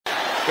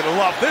Gonna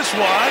love this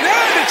one,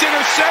 and it's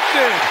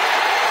intercepted.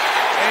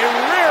 A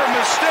rare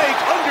mistake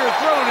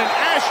underthrown, and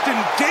Ashton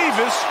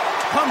Davis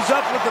comes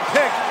up with the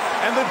pick,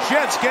 and the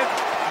Jets get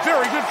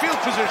very good field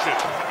position.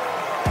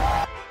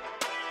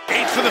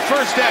 8 for the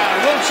first down.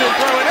 Wilson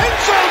throwing end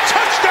zone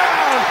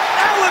touchdown.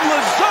 Allen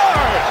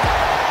Lazard.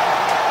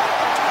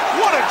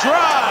 What a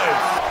drive.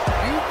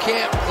 You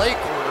can't play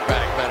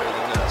quarterback better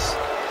than this.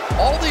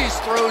 All these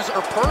throws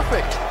are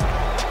perfect.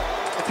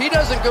 If he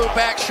doesn't go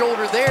back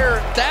shoulder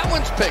there, that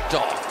one's picked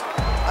off.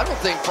 I don't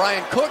think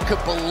Brian Cook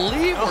could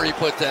believe where he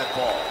put that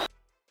ball.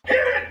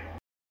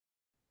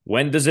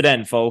 When does it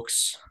end,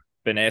 folks?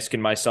 Been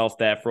asking myself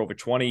that for over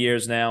 20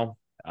 years now.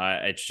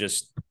 It's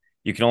just,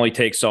 you can only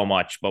take so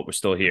much, but we're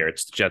still here.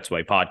 It's the Jets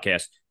Way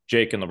Podcast.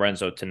 Jake and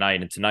Lorenzo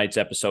tonight. And tonight's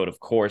episode, of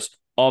course,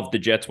 of the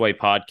Jets Way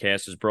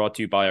Podcast is brought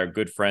to you by our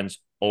good friends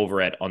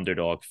over at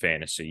Underdog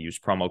Fantasy. Use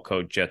promo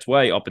code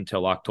JetsWay up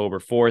until October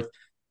 4th.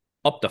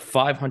 Up to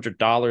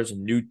 $500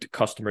 in new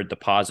customer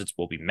deposits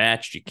will be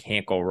matched. You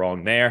can't go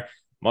wrong there.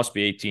 Must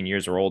be 18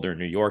 years or older in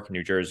New York,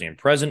 New Jersey, and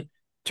present.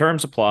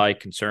 Terms apply.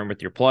 Concerned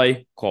with your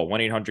play? Call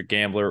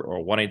 1-800-GAMBLER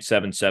or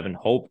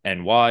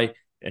 1-877-HOPE-NY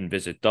and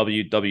visit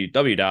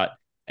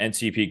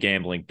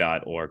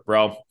www.ncpgambling.org.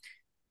 Bro,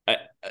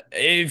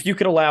 if you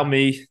could allow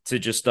me to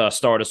just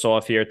start us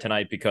off here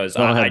tonight, because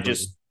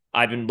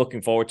I've been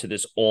looking forward to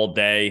this all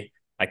day.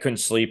 I couldn't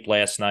sleep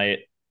last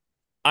night.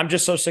 I'm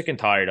just so sick and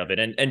tired of it.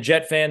 And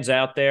Jet fans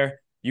out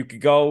there, you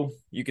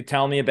could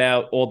tell me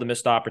about all the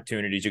missed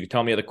opportunities. You could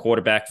tell me how the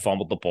quarterback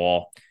fumbled the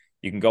ball.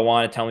 You can go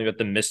on and tell me about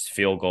the missed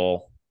field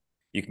goal.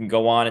 You can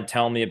go on and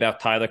tell me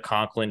about Tyler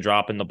Conklin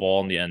dropping the ball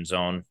in the end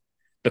zone,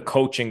 the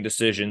coaching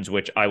decisions,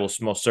 which I will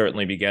most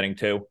certainly be getting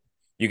to.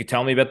 You can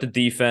tell me about the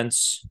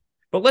defense.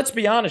 But let's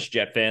be honest,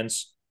 Jet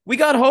fans, we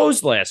got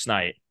hosed last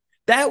night.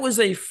 That was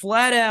a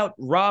flat-out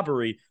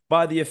robbery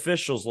by the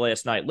officials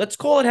last night. Let's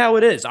call it how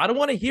it is. I don't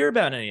want to hear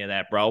about any of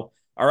that, bro.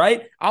 All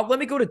right? Let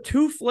me go to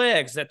two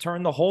flags that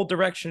turned the whole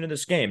direction of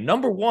this game.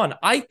 Number one,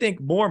 I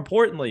think more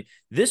importantly,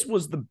 this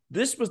was the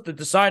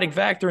deciding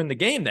factor in the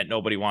game that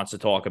nobody wants to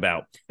talk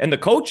about. And the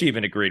coach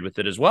even agreed with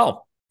it as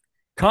well.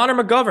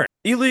 Connor McGovern,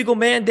 illegal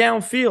man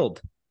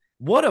downfield.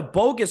 What a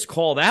bogus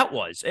call that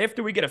was.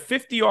 After we get a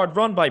 50-yard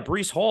run by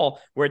Breece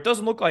Hall, where it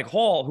doesn't look like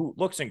Hall, who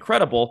looks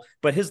incredible,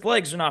 but his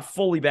legs are not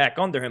fully back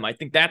under him. I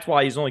think that's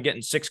why he's only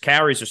getting 6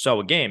 carries or so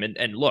a game.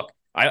 And look,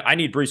 I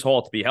need Breece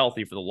Hall to be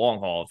healthy for the long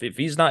haul. If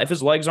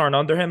his legs aren't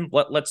under him,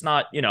 let's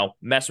not,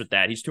 mess with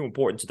that. He's too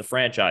important to the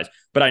franchise.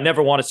 But I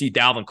never want to see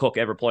Dalvin Cook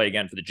ever play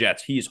again for the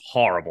Jets. He's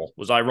horrible.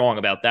 Was I wrong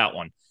about that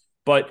one?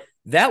 But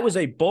that was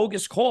a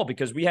bogus call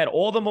because we had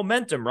all the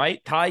momentum,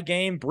 right? Tie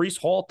game, Breece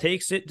Hall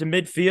takes it to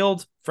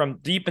midfield from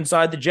deep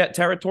inside the Jet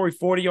territory,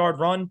 40-yard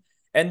run.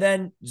 And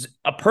then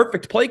a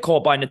perfect play call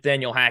by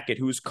Nathaniel Hackett,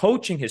 who was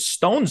coaching his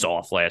stones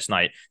off last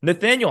night.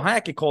 Nathaniel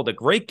Hackett called a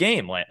great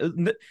game.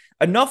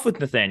 Enough with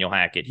Nathaniel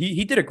Hackett.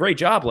 He did a great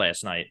job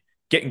last night,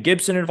 getting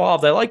Gibson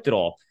involved. I liked it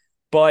all.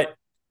 But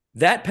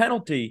that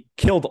penalty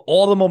killed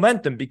all the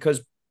momentum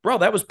because, bro,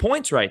 that was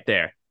points right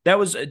there. That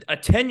was a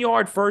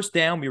 10-yard first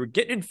down. We were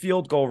getting in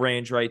field goal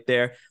range right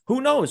there. Who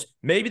knows?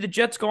 Maybe the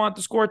Jets go on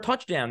to score a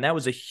touchdown. That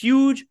was a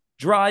huge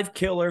drive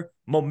killer,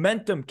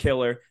 momentum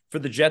killer for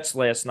the Jets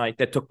last night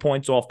that took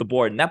points off the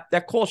board. And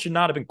that call should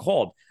not have been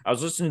called. I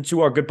was listening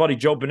to our good buddy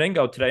Joe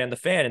Beningo today on The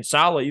Fan, and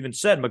Saleh even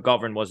said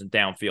McGovern wasn't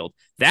downfield.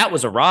 That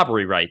was a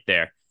robbery right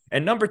there.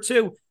 And number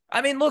two,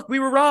 look, we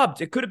were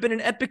robbed. It could have been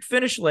an epic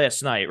finish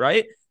last night,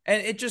 right?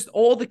 And it just,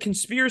 all the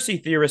conspiracy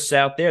theorists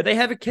out there, they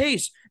have a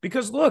case.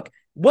 Because look,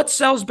 what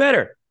sells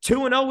better?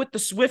 2-0 with the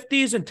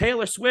Swifties and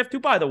Taylor Swift, who,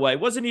 by the way,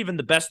 wasn't even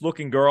the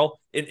best-looking girl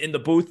in the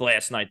booth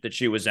last night that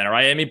she was in,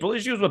 right?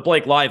 She was with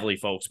Blake Lively,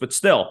 folks, but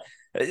still,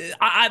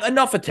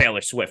 enough of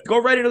Taylor Swift. Go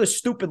write another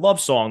stupid love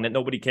song that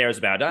nobody cares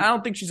about. I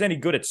don't think she's any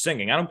good at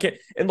singing. I don't care.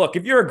 And look,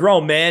 if you're a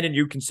grown man and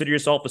you consider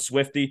yourself a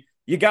Swiftie,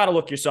 you got to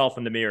look yourself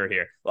in the mirror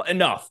here. Well,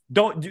 enough.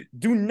 Do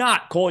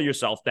not call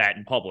yourself that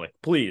in public,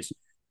 please.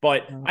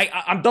 But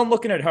I'm done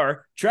looking at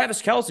her.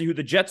 Travis Kelce, who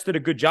the Jets did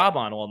a good job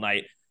on all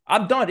night,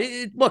 I'm done.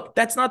 Look,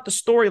 that's not the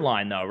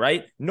storyline, though,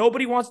 right?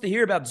 Nobody wants to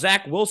hear about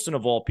Zach Wilson,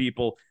 of all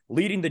people,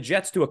 leading the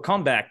Jets to a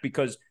comeback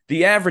because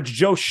the average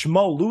Joe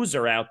Schmo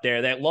loser out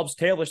there that loves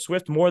Taylor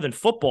Swift more than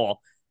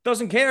football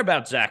doesn't care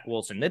about Zach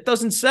Wilson. It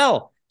doesn't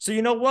sell. So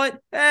you know what?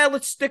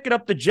 Let's stick it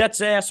up the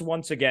Jets' ass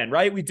once again,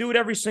 right? We do it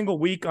every single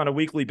week on a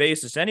weekly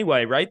basis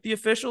anyway, right, the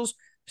officials?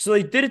 So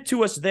they did it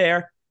to us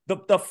there.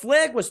 The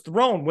flag was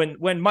thrown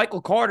when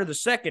Michael Carter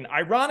II,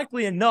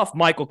 ironically enough,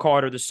 Michael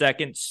Carter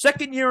II,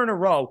 second year in a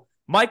row,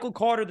 Michael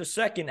Carter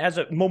II has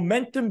a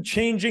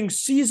momentum-changing,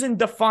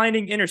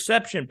 season-defining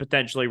interception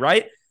potentially,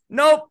 right?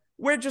 Nope,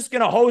 we're just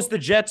going to hose the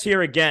Jets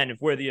here again if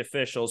we're the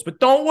officials. But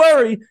don't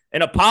worry,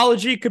 an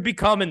apology could be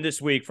coming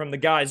this week from the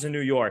guys in New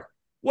York.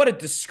 What a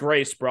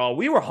disgrace, bro.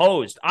 We were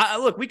hosed.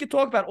 Look, we could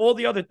talk about all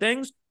the other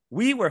things.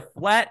 We were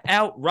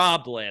flat-out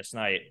robbed last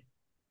night.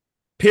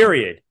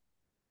 Period.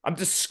 I'm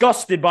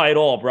disgusted by it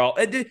all, bro.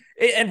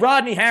 And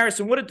Rodney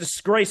Harrison, what a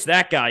disgrace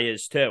that guy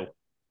is, too.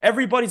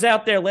 Everybody's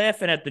out there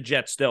laughing at the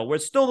Jets still. We're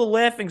still the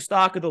laughing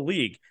stock of the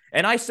league.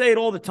 And I say it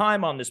all the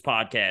time on this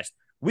podcast.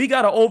 We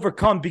got to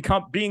overcome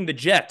being the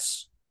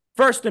Jets.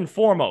 First and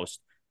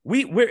foremost.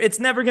 It's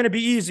never going to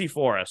be easy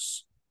for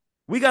us.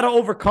 We got to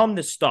overcome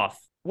this stuff.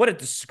 What a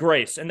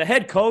disgrace. And the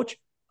head coach,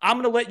 I'm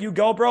going to let you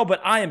go, bro,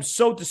 but I am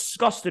so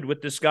disgusted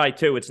with this guy,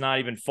 too. It's not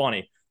even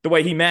funny. The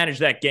way he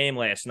managed that game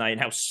last night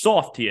and how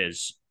soft he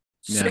is.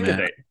 Sick of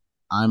it.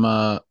 I'm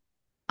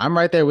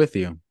right there with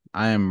you.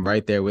 I am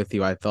right there with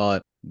you. I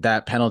thought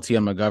that penalty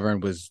on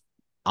McGovern was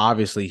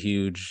obviously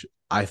huge.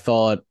 I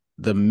thought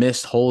the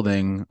missed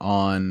holding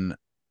on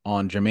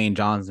Jermaine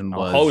Johnson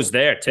was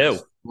there too.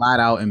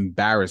 Flat out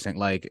embarrassing.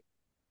 Like,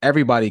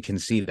 everybody can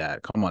see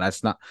that. Come on,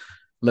 that's not.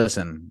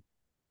 Listen,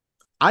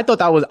 I thought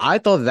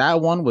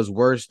that one was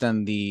worse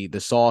than the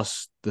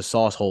sauce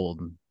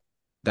hold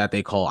that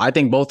they call. I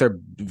think both are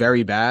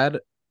very bad,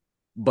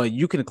 but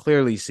you can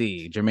clearly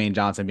see Jermaine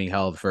Johnson being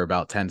held for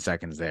about 10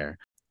 seconds there.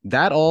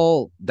 That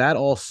all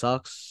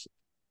sucks,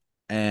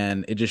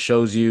 and it just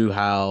shows you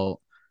how.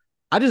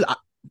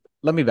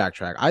 Let me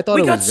backtrack. I thought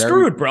we got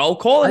screwed, bro.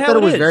 Call it how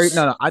it is.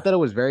 I thought it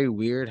was very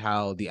weird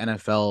how the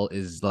NFL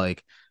is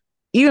like,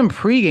 even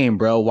pregame,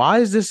 bro. Why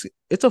is this?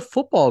 It's a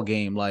football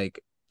game.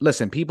 Like,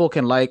 listen, people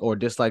can like or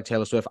dislike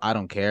Taylor Swift. I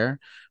don't care.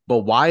 But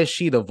why is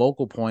she the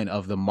vocal point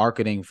of the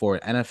marketing for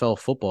an NFL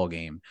football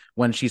game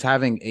when she's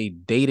having a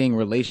dating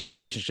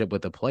relationship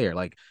with a player?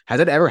 Like, has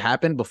it ever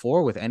happened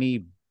before with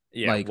any?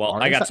 Yeah, like, well,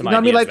 artist? I got some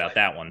ideas about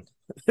that one.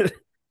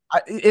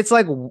 It's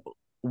like,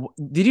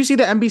 did you see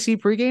the NBC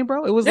pregame,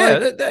 bro? It was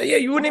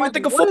you wouldn't even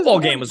think a football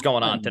game was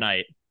going on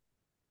tonight.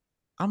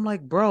 I'm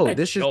like, bro,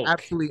 this is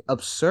absolutely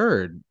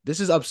absurd.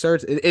 This is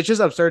absurd. It's just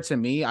absurd to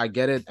me. I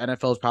get it.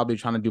 NFL is probably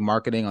trying to do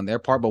marketing on their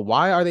part, but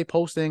why are they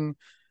posting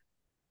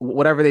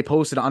whatever they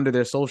posted under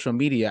their social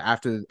media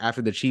after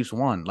the Chiefs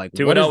won? Like,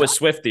 2-0 with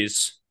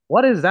Swifties.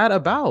 What is that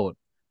about?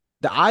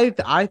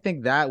 I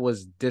think that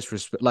was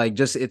disrespect. Like,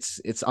 just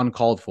it's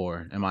uncalled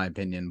for, in my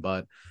opinion.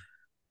 But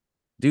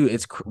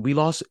dude, we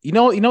lost. You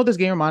know this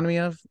game reminded me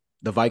of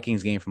the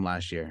Vikings game from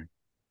last year,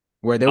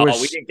 where there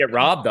was. We didn't get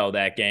robbed though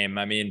that game.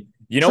 I mean,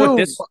 you know what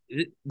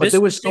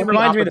this game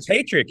reminds me of the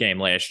Patriot game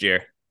last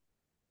year.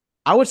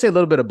 I would say a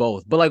little bit of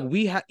both, but like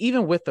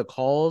even with the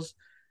calls,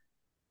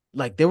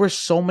 like there were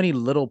so many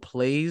little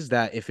plays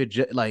that if it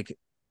just like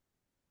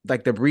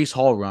the Breece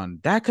Hall run,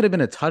 that could have been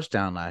a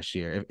touchdown last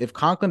year. If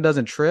Conklin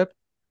doesn't trip,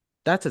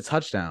 that's a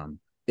touchdown.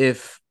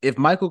 If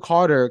Michael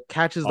Carter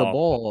catches the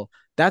ball,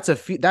 that's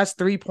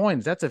 3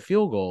 points. That's a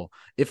field goal.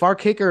 If our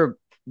kicker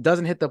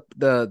doesn't hit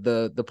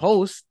the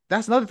post,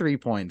 that's another 3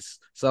 points.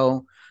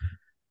 So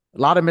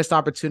a lot of missed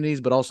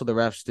opportunities, but also the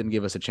refs didn't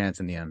give us a chance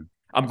in the end.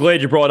 I'm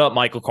glad you brought up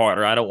Michael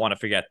Carter. I don't want to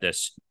forget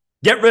this.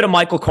 Get rid of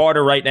Michael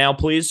Carter right now,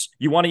 please.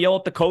 You want to yell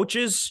at the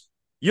coaches?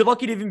 You're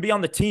lucky to even be on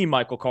the team,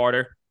 Michael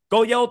Carter.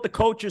 Go yell at the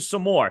coaches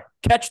some more.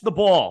 Catch the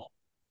ball.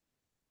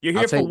 You're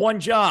here for one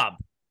job.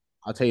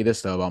 I'll tell you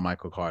this, though, about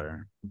Michael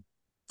Carter.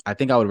 I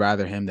think I would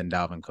rather him than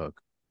Dalvin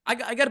Cook.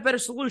 I got a better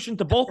solution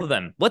to both of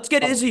them. Let's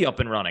get Izzy up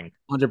and running.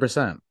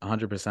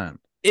 100%.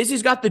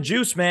 Izzy's got the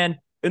juice, man.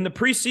 In the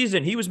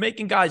preseason, he was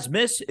making guys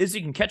miss.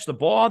 Izzy can catch the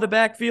ball out of the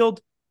backfield.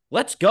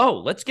 Let's go.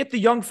 Let's get the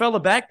young fella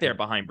back there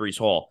behind Breece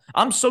Hall.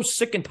 I'm so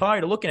sick and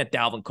tired of looking at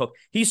Dalvin Cook.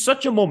 He's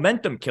such a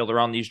momentum killer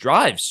on these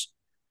drives.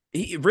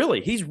 He's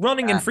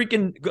running in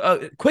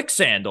freaking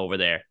quicksand over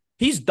there.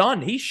 He's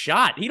done. He's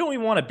shot. He don't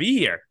even want to be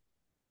here.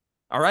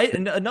 All right?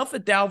 And enough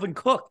of Dalvin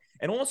Cook.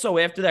 And also,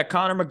 after that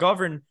Connor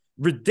McGovern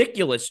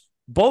ridiculous,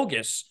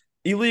 bogus,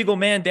 illegal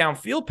man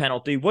downfield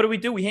penalty, what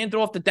do? We hand it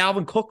off to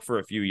Dalvin Cook for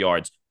a few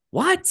yards.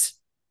 What?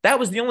 That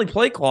was the only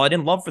play call I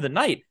didn't love for the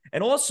night.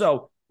 And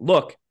also,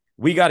 look,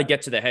 we got to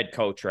get to the head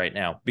coach right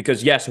now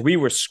because, yes, we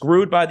were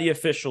screwed by the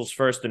officials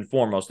first and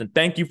foremost. And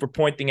thank you for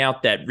pointing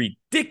out that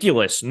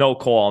ridiculous no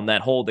call on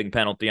that holding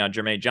penalty on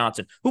Jermaine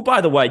Johnson, who, by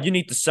the way, you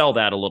need to sell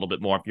that a little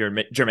bit more if you're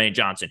Jermaine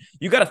Johnson.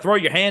 You got to throw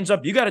your hands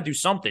up. You got to do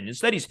something.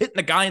 Instead, he's hitting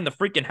the guy in the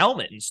freaking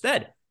helmet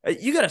instead.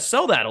 You got to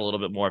sell that a little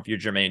bit more if you're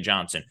Jermaine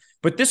Johnson.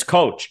 But this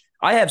coach,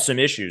 I have some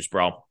issues,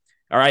 bro. All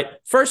right.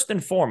 First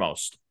and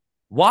foremost,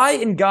 why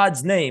in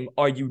God's name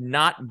are you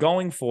not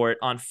going for it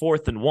on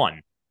 4th and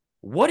 1?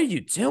 What are you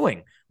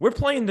doing? We're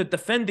playing the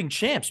defending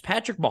champs,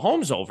 Patrick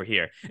Mahomes over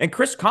here. And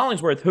Chris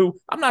Collinsworth, who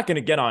I'm not going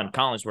to get on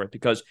Collinsworth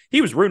because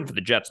he was rooting for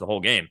the Jets the whole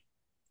game.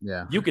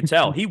 Yeah. You could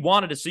tell. He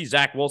wanted to see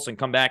Zach Wilson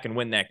come back and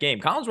win that game.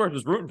 Collinsworth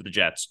was rooting for the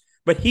Jets.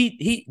 But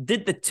he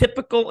did the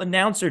typical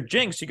announcer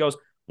jinx. He goes,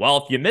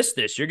 well, if you miss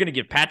this, you're going to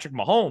give Patrick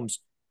Mahomes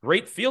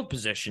great field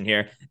position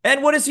here.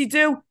 And what does he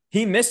do?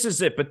 He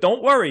misses it. But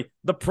don't worry.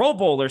 The Pro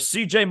Bowler,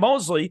 C.J.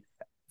 Mosley,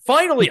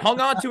 finally hung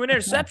on to an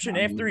interception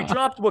after he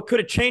dropped what could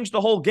have changed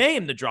the whole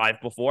game the drive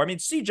before. I mean,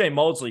 C.J.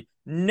 Mosley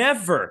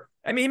never.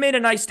 I mean, he made a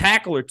nice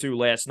tackle or two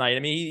last night. I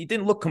mean, he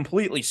didn't look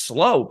completely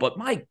slow. But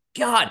my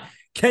God,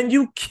 can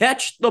you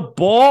catch the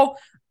ball?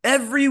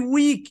 Every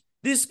week,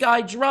 this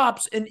guy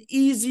drops an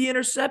easy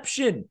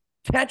interception.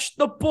 Catch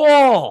the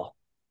ball.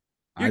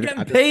 You're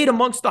getting paid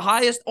amongst the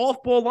highest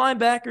off-ball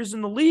linebackers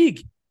in the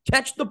league.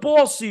 Catch the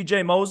ball,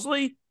 C.J.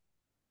 Mosley.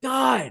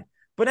 God.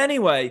 But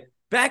anyway,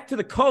 back to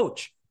the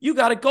coach. You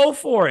got to go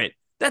for it.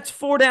 That's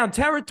 4 down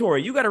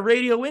territory. You got to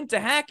radio into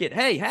Hackett.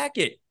 Hey,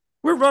 Hackett,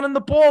 we're running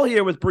the ball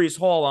here with Breece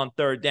Hall on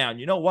 3rd down.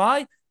 You know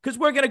why? Because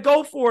we're going to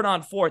go for it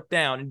on 4th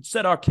down and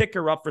set our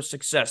kicker up for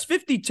success.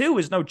 52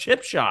 is no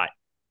chip shot.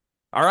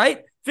 All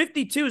right?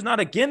 52 is not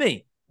a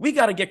gimme. We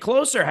got to get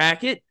closer,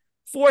 Hackett.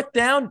 4th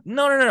down,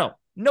 no.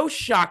 No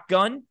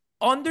shotgun,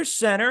 under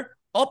center,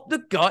 up the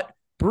gut,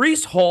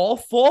 Breece Hall,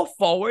 fall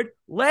forward.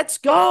 Let's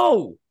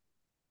go.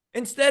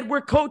 Instead,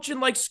 we're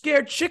coaching like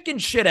scared chicken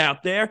shit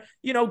out there,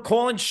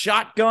 calling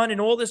shotgun and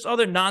all this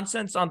other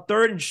nonsense on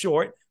 3rd and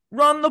short.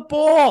 Run the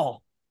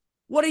ball.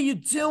 What are you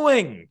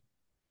doing?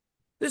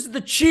 This is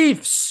the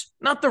Chiefs,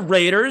 not the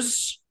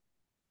Raiders.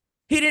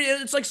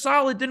 It's like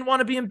Saleh didn't want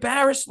to be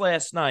embarrassed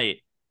last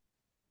night.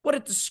 What a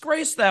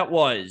disgrace that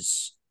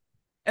was.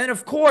 And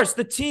of course,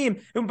 the team,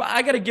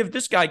 I got to give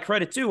this guy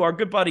credit too, our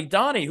good buddy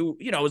Donnie, who,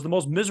 is the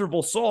most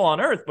miserable soul on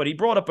earth, but he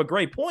brought up a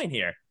great point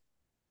here.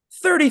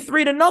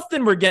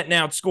 33-0 we're getting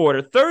outscored,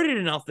 or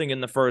 30-0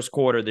 in the first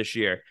quarter this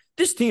year.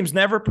 This team's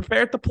never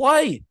prepared to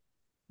play.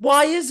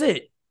 Why is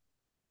it?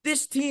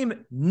 This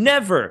team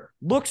never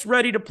looks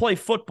ready to play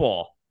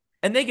football,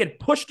 and they get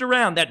pushed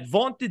around that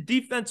vaunted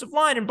defensive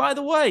line. And by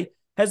the way,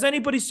 has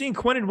anybody seen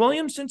Quinnen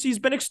Williams since he's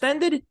been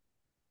extended?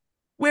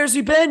 Where's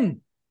he been?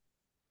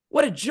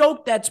 What a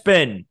joke that's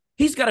been.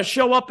 He's got to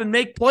show up and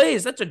make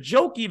plays. That's a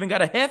joke. He even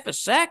got a half a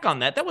sack on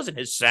that. That wasn't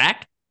his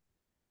sack.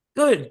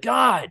 Good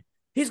God.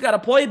 He's got to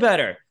play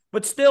better.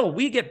 But still,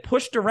 we get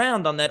pushed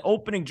around on that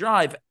opening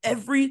drive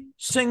every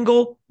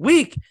single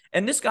week.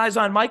 And this guy's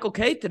on Michael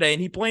K today,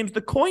 and he blames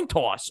the coin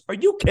toss. Are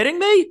you kidding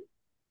me?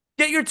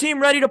 Get your team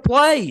ready to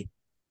play.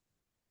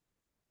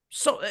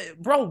 So,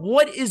 bro,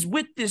 what is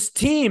with this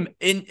team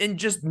in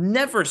just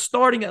never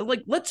starting?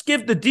 Like, let's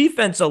give the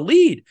defense a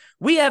lead.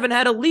 We haven't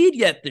had a lead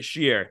yet this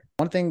year.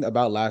 One thing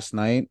about last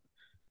night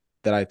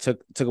that I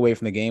took away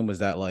from the game was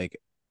that, like,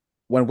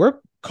 when we're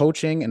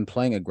coaching and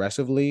playing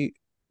aggressively,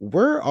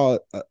 we're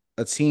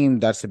a team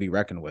that's to be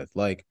reckoned with.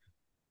 Like,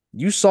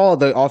 you saw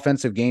the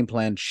offensive game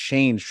plan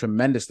change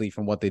tremendously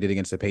from what they did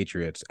against the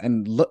Patriots.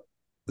 And look,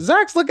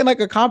 Zach's looking like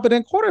a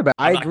competent quarterback.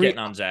 I'm not getting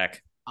on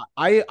Zach.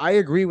 I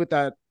agree with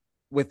that.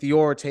 With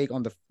your take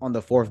on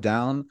the 4th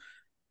down,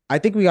 I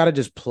think we got to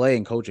just play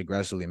and coach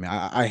aggressively, man.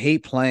 I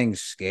hate playing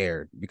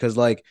scared because,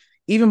 like,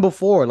 even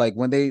before, like,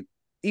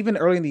 even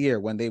early in the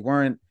year when they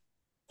weren't,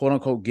 quote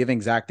unquote,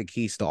 giving Zach the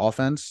keys to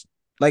offense,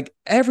 like,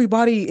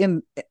 everybody's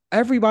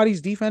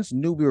defense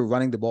knew we were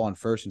running the ball on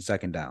 1st and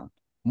 2nd down,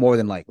 more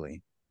than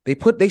likely.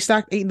 They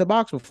stacked 8 in the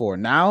box before.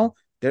 Now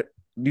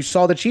you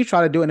saw the Chiefs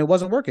try to do it and it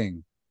wasn't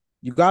working.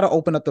 You got to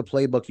open up the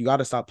playbook. You got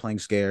to stop playing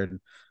scared.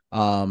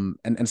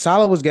 And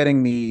Saleh was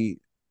getting me.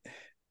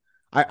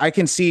 I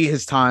can see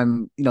his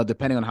time,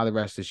 depending on how the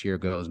rest of this year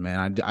goes,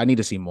 man. I need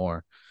to see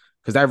more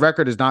because that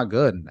record is not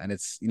good, and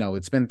it's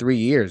been 3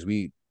 years.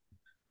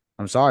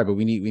 I'm sorry, but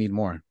we need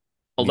more.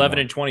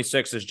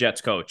 11-26 as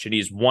Jets coach, and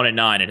he's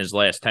 1-9 in his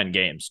last 10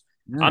 games.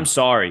 I'm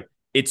sorry,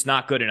 it's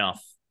not good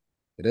enough.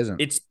 It isn't.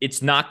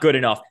 It's not good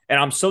enough, and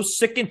I'm so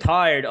sick and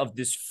tired of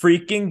this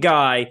freaking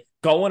guy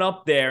going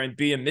up there and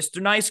being Mr.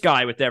 Nice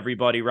Guy with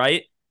everybody,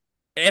 right?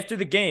 After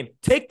the game,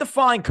 take the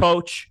fine,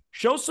 coach.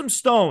 Show some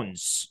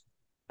stones.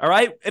 All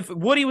right? If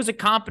Woody was a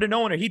competent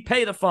owner, he'd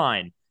pay the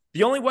fine.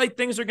 The only way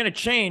things are going to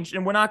change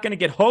and we're not going to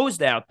get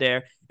hosed out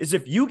there is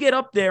if you get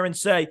up there and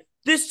say,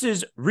 this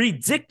is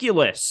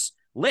ridiculous.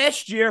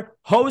 Last year,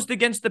 hosed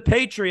against the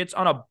Patriots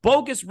on a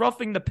bogus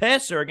roughing the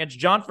passer against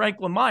John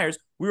Franklin Myers.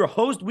 We were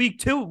hosed week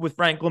 2 with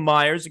Franklin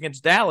Myers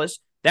against Dallas.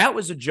 That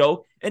was a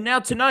joke. And now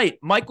tonight,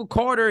 Michael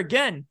Carter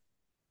again.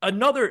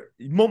 Another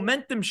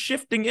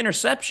momentum-shifting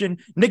interception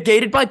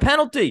negated by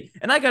penalty.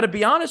 And I got to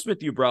be honest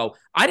with you, bro.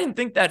 I didn't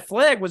think that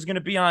flag was going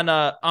to be on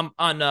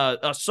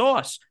a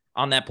Sauce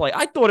on that play.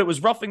 I thought it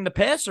was roughing the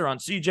passer on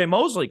C.J.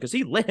 Mosley because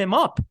he lit him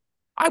up.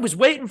 I was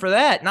waiting for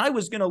that, and I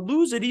was going to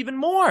lose it even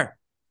more.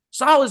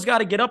 Saleh's got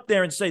to get up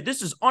there and say,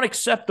 this is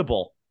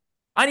unacceptable.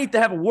 I need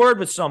to have a word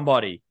with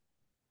somebody.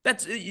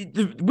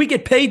 We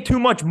get paid too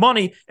much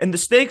money, and the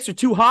stakes are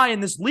too high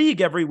in this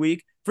league every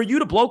week for you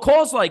to blow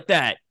calls like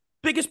that.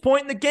 Biggest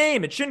point in the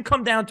game. It shouldn't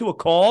come down to a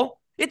call.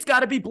 It's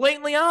got to be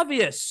blatantly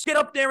obvious. Get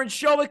up there and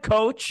show it,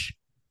 coach.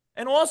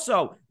 And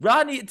also,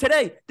 Rodney,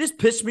 today, this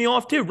pissed me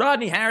off too.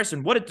 Rodney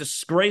Harrison, what a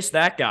disgrace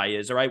that guy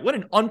is, all right? What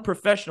an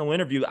unprofessional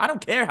interview. I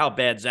don't care how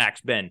bad Zach's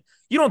been.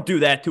 You don't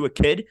do that to a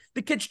kid.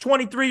 The kid's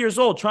 23 years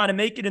old trying to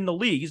make it in the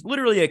league. He's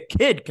literally a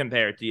kid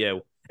compared to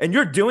you. And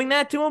you're doing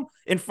that to him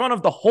in front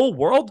of the whole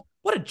world?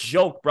 What a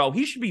joke, bro.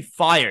 He should be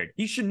fired.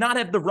 He should not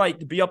have the right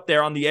to be up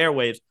there on the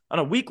airwaves on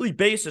a weekly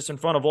basis in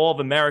front of all of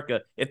America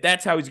if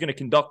that's how he's going to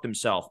conduct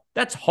himself.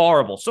 That's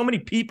horrible. So many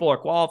people are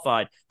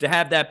qualified to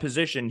have that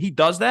position. He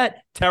does that?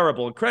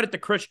 Terrible. And credit to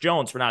Chris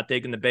Jones for not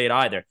taking the bait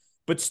either.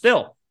 But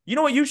still, you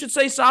know what you should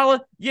say,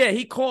 Saleh? Yeah,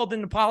 he called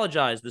and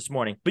apologized this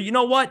morning. But you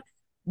know what?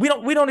 We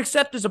don't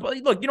accept his look.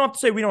 You don't have to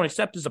say we don't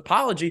accept his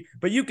apology,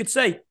 but you could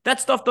say that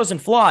stuff doesn't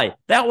fly.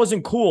 That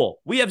wasn't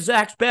cool. We have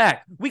Zach's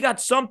back. We got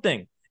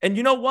something. And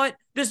you know what?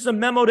 This is a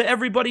memo to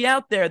everybody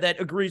out there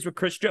that agrees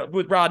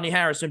with Rodney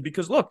Harrison,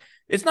 because look,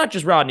 it's not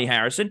just Rodney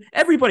Harrison.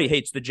 Everybody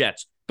hates the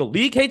Jets. The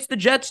league hates the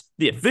Jets.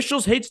 The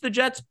officials hates the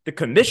Jets. The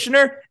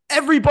commissioner,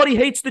 everybody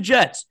hates the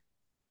Jets.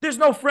 There's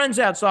no friends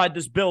outside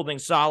this building,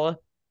 Saleh.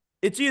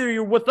 It's either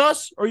you're with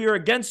us or you're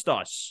against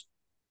us.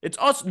 It's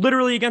us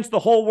literally against the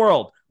whole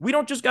world. We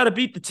don't just got to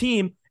beat the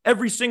team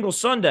every single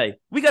Sunday.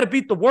 We got to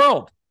beat the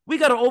world. We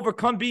got to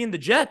overcome being the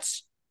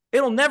Jets.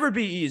 It'll never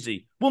be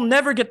easy. We'll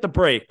never get the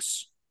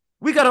breaks.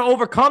 We got to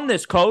overcome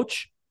this,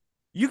 coach.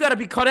 You got to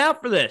be cut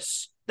out for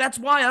this. That's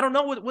why I don't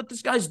know what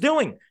this guy's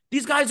doing.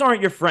 These guys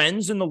aren't your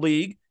friends in the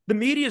league. The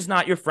media is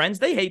not your friends.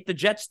 They hate the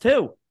Jets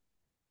too.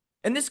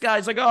 And this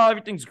guy's like, oh,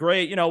 everything's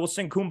great. You know, we'll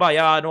sing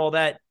Kumbaya and all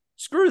that.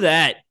 Screw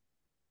that.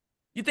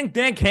 You think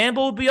Dan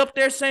Campbell would be up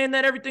there saying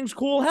that everything's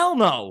cool? Hell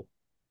no.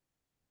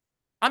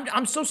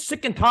 I'm so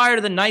sick and tired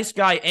of the nice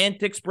guy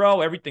antics,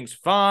 bro. Everything's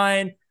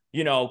fine.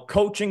 You know,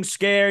 coaching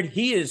scared.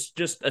 He is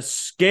just a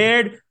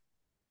scared.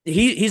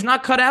 He's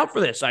not cut out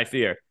for this, I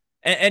fear.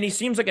 And he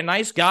seems like a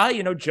nice guy.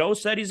 You know, Joe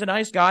said he's a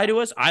nice guy to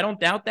us. I don't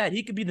doubt that.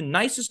 He could be the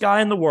nicest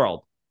guy in the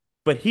world.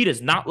 But he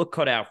does not look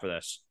cut out for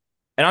this.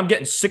 And I'm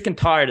getting sick and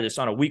tired of this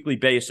on a weekly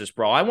basis,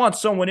 bro. I want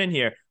someone in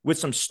here with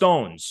some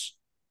stones.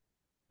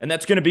 And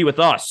that's going to be with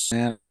us.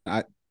 Man,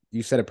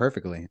 you said it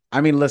perfectly.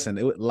 I mean, listen,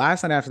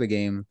 last night after the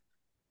game,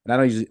 and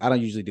I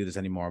don't usually do this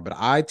anymore, but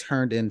I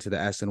turned into the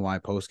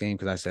SNY post game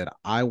because I said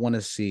I want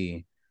to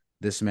see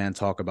this man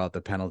talk about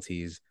the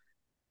penalties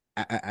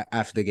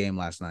after the game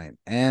last night.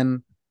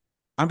 And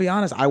I'll be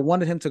honest, I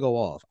wanted him to go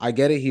off. I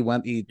get it. He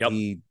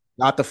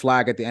got the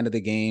flag at the end of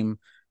the game.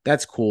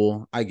 That's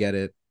cool. I get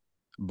it.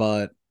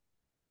 But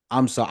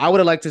I would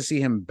have liked to see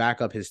him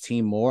back up his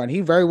team more. And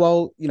he very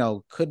well, you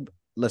know, could.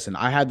 Listen,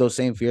 I had those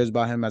same fears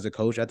about him as a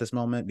coach at this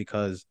moment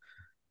because,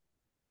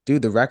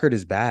 dude, the record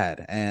is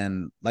bad.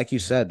 And like you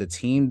said, the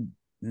team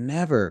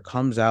never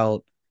comes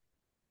out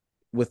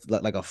with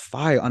like a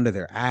fire under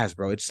their ass,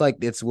 bro. It's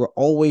like we're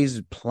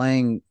always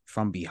playing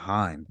from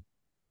behind.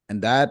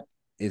 And that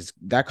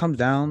comes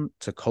down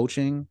to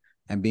coaching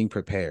and being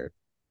prepared.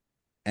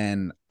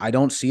 And I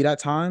don't see it at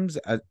times.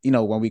 You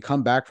know, when we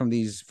come back from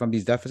these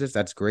deficits,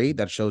 that's great.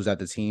 That shows that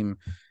the team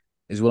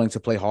is willing to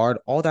play hard,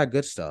 all that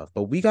good stuff.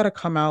 But we got to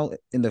come out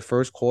in the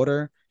first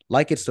quarter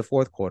like it's the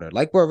fourth quarter,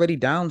 like we're already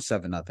down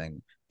 7-0.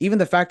 Even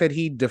the fact that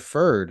he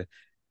deferred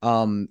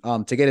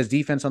to get his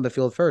defense on the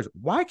field first.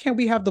 Why can't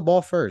we have the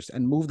ball first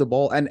and move the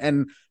ball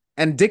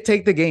and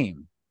dictate the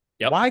game?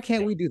 Yep. Why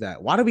can't we do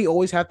that? Why do we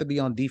always have to be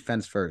on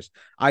defense first?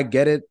 I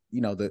get it.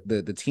 You know,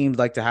 the teams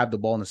like to have the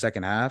ball in the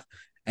second half,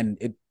 and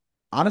it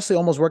honestly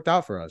almost worked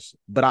out for us.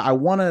 But I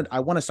want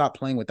to stop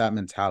playing with that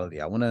mentality.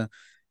 I want to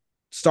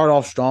start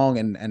off strong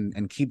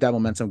and keep that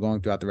momentum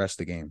going throughout the rest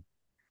of the game.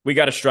 We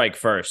got to strike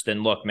first.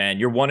 And look, man,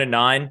 you're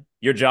 1-9.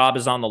 Your job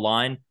is on the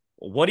line.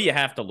 What do you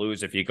have to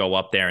lose if you go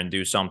up there and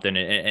do something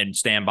and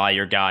stand by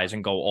your guys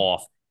and go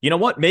off? You know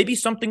what? Maybe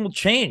something will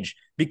change,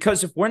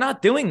 because if we're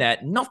not doing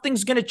that,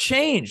 nothing's going to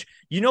change.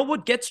 You know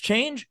what gets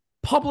changed?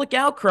 Public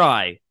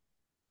outcry.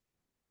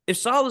 If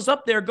Saleh's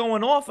up there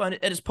going off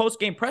at his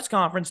post-game press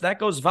conference, that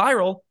goes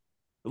viral.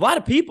 A lot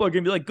of people are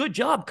going to be like, good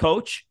job,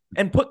 coach,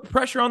 and put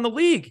pressure on the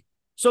league.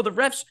 So the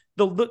refs,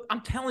 I'm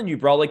telling you,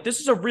 bro, like,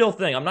 this is a real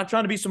thing. I'm not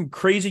trying to be some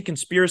crazy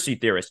conspiracy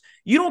theorist.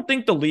 You don't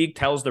think the league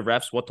tells the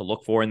refs what to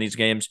look for in these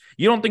games?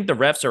 You don't think the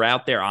refs are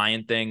out there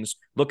eyeing things,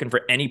 looking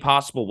for any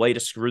possible way to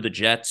screw the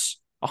Jets?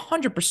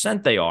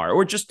 100% they are,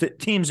 or just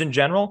teams in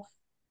general.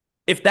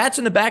 If that's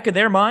in the back of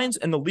their minds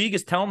and the league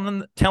is telling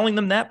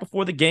them that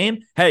before the game,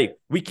 hey,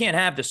 we can't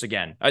have this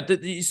again.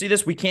 You see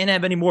this? We can't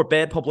have any more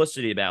bad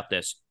publicity about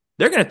this.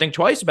 They're going to think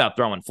twice about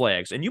throwing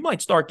flags, and you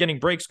might start getting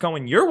breaks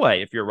going your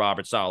way if you're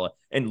Robert Saleh.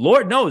 And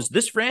Lord knows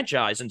this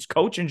franchise and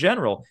coach in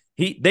general,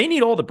 they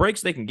need all the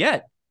breaks they can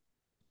get.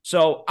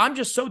 So I'm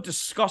just so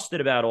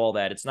disgusted about all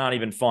that. It's not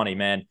even funny,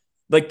 man.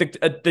 Like,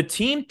 the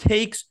team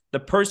takes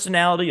the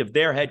personality of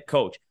their head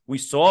coach. We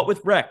saw it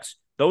with Rex.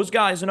 Those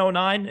guys in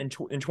 2009 and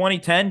in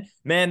 2010,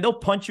 man, they'll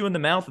punch you in the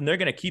mouth and they're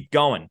going to keep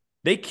going.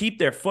 They keep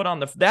their foot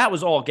on that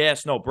was all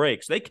gas, no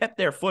brakes. They kept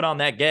their foot on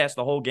that gas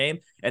the whole game,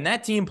 and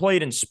that team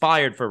played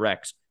inspired for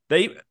Rex.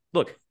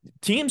 Look,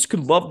 teams could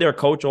love their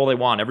coach all they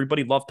want.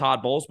 Everybody loved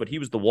Todd Bowles, but he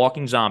was the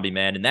walking zombie,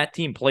 man, and that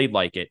team played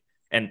like it.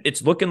 And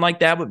it's looking like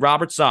that with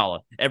Robert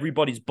Saleh.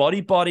 Everybody's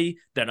buddy.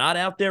 They're not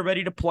out there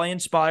ready to play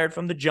inspired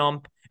from the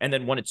jump. And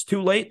then when it's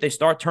too late, they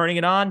start turning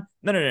it on.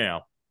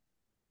 No.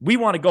 We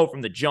want to go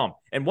from the jump.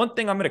 And one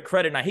thing I'm going to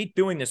credit, and I hate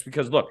doing this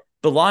because, look,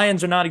 the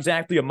Lions are not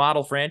exactly a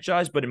model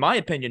franchise, but in my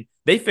opinion,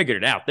 they figured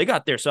it out. They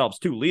got themselves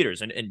two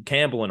leaders in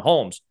Campbell and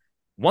Holmes.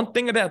 One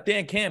thing about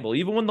Dan Campbell,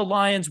 even when the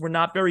Lions were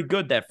not very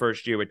good that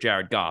first year with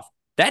Jared Goff,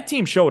 that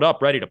team showed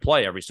up ready to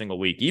play every single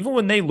week. Even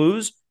when they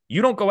lose,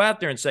 you don't go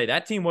out there and say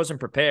that team wasn't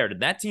prepared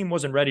and that team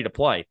wasn't ready to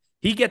play.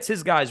 He gets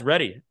his guys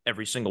ready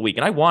every single week.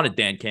 And I wanted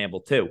Dan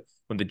Campbell too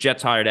when the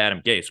Jets hired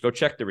Adam Gase. Go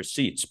check the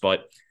receipts.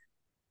 But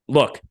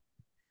look,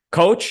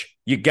 Coach,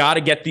 you got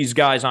to get these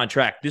guys on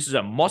track. This is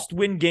a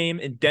must-win game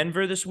in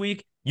Denver this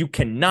week. You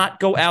cannot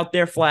go out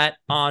there flat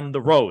on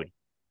the road,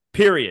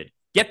 period.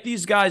 Get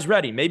these guys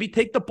ready. Maybe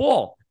take the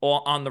ball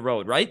on the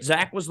road, right?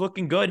 Zach was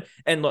looking good.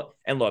 And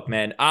look,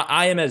 man,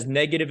 I am as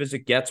negative as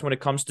it gets when it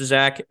comes to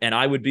Zach, and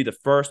I would be the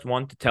first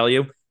one to tell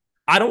you,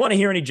 I don't want to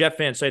hear any Jet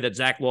fans say that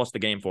Zach lost the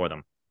game for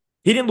them.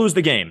 He didn't lose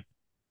the game.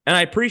 And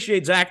I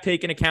appreciate Zach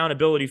taking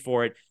accountability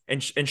for it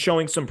and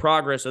showing some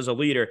progress as a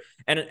leader.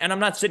 And I'm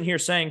not sitting here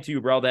saying to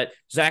you, bro, that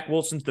Zach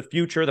Wilson's the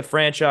future of the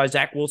franchise.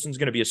 Zach Wilson's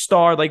going to be a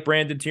star like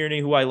Brandon Tierney,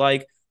 who I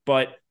like.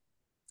 But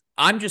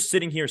I'm just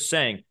sitting here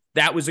saying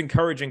that was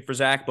encouraging for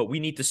Zach, but we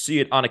need to see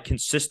it on a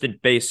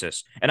consistent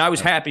basis. And I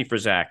was happy for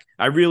Zach.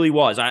 I really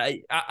was.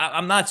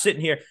 I'm not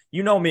sitting here.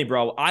 You know me,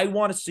 bro. I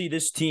want to see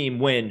this team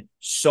win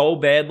so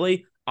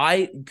badly.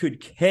 I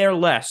could care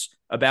less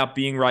about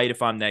being right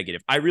if I'm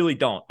negative. I really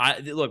don't.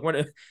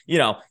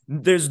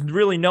 There's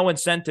really no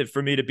incentive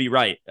for me to be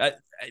right.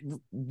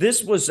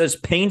 This was as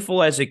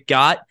painful as it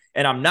got,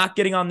 and I'm not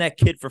getting on that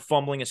kid for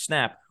fumbling a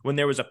snap when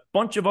there was a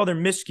bunch of other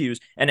miscues.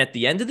 And at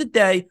the end of the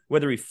day,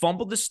 whether he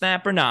fumbled the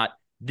snap or not,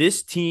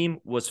 this team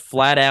was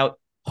flat out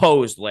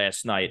hosed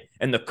last night,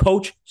 and the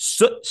coach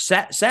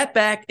sat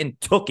back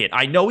and took it.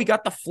 I know he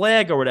got the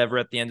flag or whatever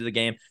at the end of the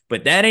game,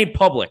 but that ain't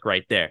public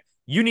right there.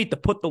 You need to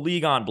put the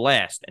league on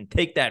blast and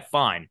take that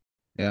fine.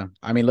 Yeah.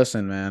 I mean,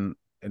 listen, man,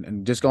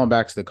 and just going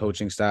back to the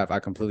coaching staff, I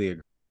completely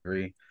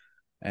agree.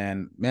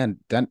 And, man,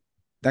 then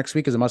next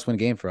week is a must-win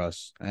game for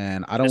us.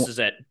 And I don't – This is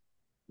it.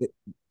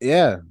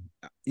 Yeah.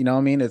 You know what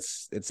I mean?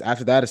 It's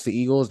after that, it's the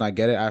Eagles, and I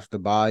get it. After the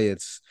bye,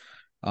 it's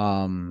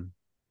a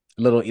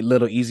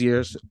little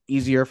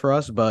easier for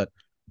us, but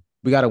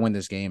we got to win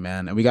this game,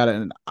 man. And we got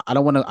to – I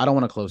don't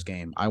want a close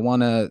game. I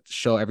want to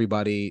show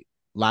everybody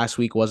last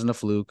week wasn't a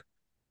fluke.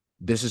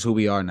 This is who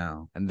we are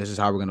now, and this is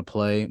how we're going to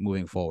play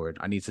moving forward.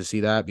 I need to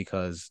see that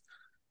because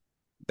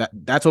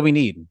that's what we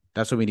need.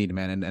 That's what we need,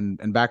 man.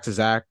 And back to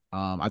Zach,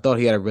 I thought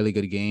he had a really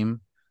good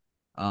game.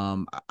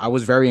 I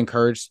was very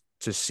encouraged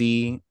to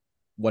see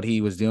what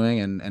he was doing,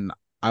 and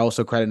I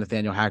also credit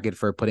Nathaniel Hackett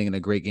for putting in a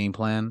great game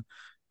plan.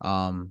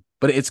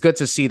 But it's good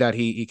to see that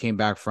he came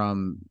back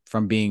from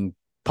being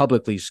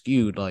publicly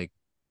skewed like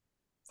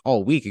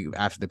all week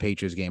after the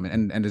Patriots game,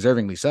 and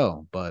deservingly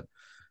so. But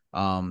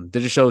that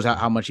just shows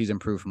how much he's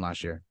improved from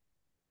last year.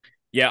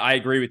 Yeah, I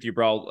agree with you,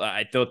 bro.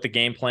 I thought the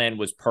game plan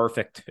was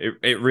perfect.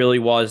 It really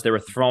was. They were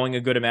throwing a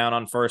good amount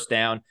on first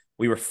down.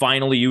 We were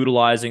finally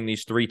utilizing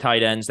these 3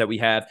 tight ends that we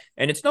have.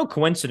 And it's no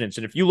coincidence.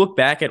 And if you look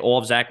back at all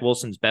of Zach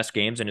Wilson's best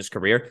games in his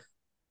career,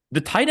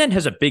 the tight end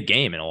has a big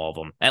game in all of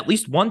them. At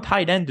least one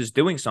tight end is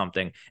doing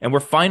something. And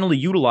we're finally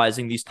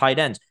utilizing these tight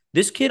ends.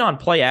 This kid on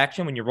play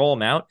action, when you roll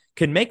him out,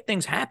 can make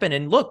things happen.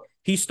 And look,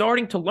 he's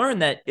starting to learn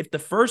that if the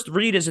first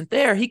read isn't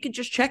there, he can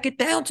just check it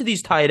down to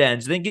these tight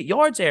ends and then get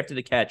yards after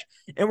the catch.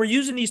 And we're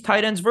using these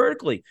tight ends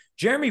vertically.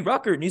 Jeremy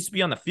Ruckert needs to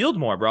be on the field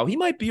more, bro. He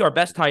might be our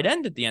best tight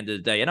end at the end of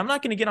the day. And I'm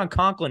not going to get on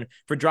Conklin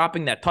for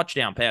dropping that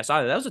touchdown pass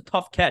either. That was a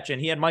tough catch,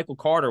 and he had Michael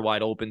Carter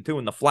wide open, too,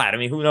 in the flat. I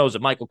mean, who knows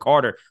if Michael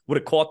Carter would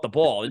have caught the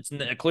ball. It's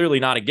clearly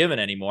not a given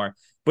anymore.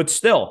 But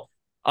still,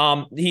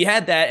 he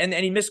had that, and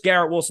he missed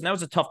Garrett Wilson. That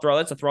was a tough throw.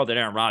 That's a throw that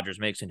Aaron Rodgers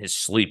makes in his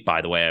sleep,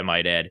 by the way, I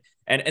might add.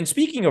 And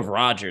speaking of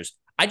Rodgers,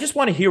 I just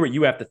want to hear what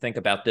you have to think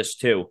about this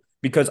too,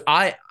 because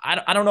I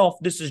don't know if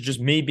this is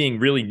just me being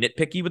really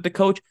nitpicky with the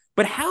coach,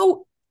 but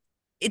how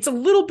it's a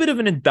little bit of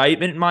an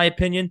indictment, in my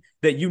opinion,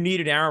 that you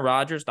needed Aaron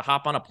Rodgers to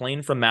hop on a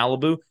plane from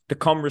Malibu to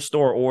come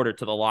restore order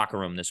to the locker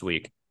room this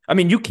week. I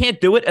mean, you can't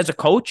do it as a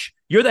coach.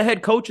 You're the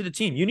head coach of the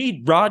team. You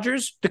need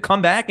Rodgers to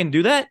come back and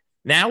do that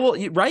now,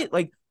 well, right?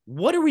 Like,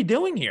 what are we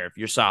doing here if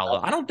you're Saleh?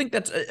 I don't think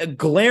that's a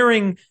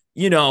glaring,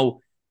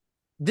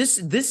 this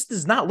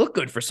does not look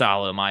good for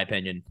Saleh, in my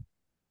opinion.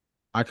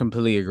 I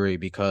completely agree,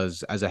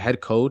 because as a head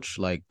coach,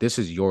 like, this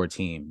is your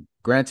team.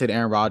 Granted,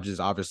 Aaron Rodgers is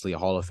obviously a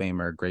Hall of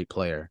Famer, great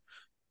player,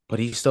 but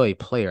he's still a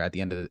player at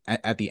the end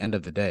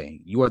of the day.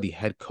 You are the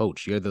head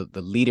coach. You're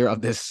the leader of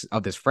this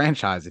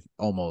franchise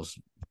almost.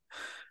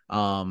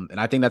 And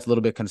I think that's a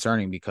little bit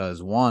concerning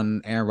because,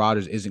 one, Aaron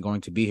Rodgers isn't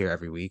going to be here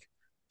every week.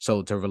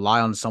 So to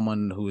rely on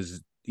someone who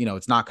is,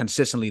 it's not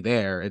consistently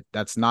there,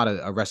 that's not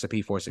a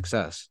recipe for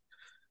success.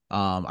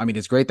 I mean,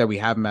 it's great that we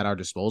have him at our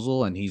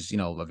disposal and he's,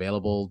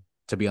 available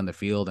to be on the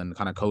field and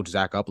kind of coach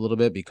Zach up a little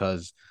bit,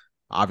 because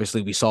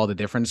obviously we saw the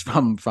difference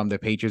from the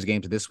Patriots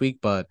game to this week.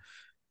 But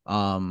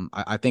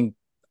I think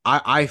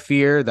I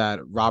fear that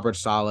Robert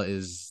Saleh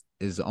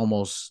is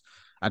almost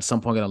at some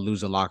point going to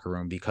lose the locker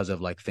room because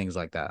of like things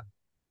like that.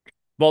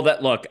 Well,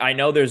 look, I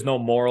know there's no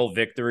moral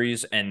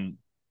victories, and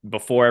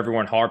before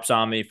everyone harps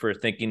on me for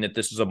thinking that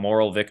this is a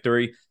moral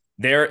victory,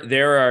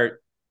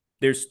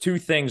 there's 2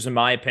 things, in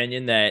my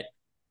opinion, that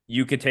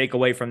you could take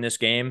away from this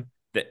game,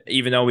 that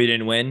even though we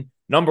didn't win.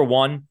 Number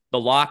one, the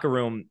locker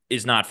room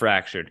is not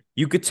fractured.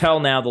 You could tell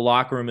now the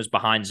locker room is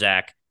behind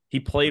Zach. He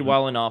played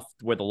well enough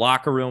where the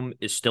locker room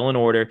is still in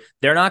order.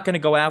 They're not going to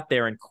go out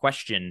there and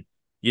question,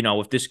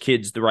 if this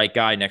kid's the right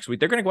guy next week.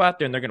 They're going to go out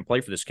there and they're going to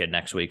play for this kid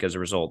next week as a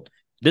result.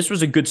 This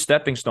was a good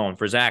stepping stone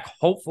for Zach.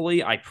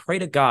 Hopefully, I pray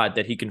to God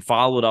that he can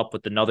follow it up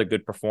with another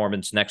good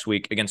performance next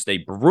week against a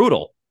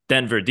brutal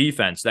Denver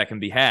defense that can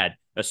be had,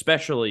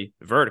 especially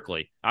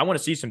vertically. I want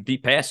to see some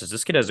deep passes.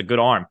 This kid has a good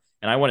arm.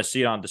 and I want to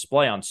see it on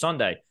display on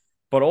Sunday.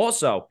 But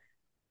also,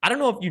 I don't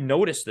know if you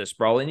noticed this,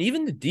 bro, and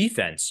even the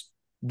defense,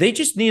 they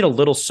just need a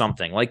little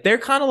something. Like, they're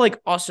kind of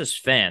like us as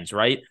fans,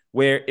 right?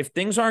 Where if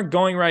things aren't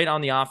going right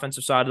on the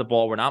offensive side of the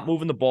ball, we're not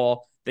moving the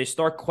ball, they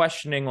start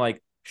questioning,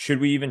 like, should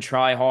we even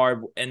try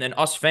hard? And then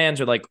us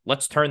fans are like,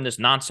 let's turn this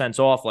nonsense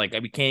off. Like,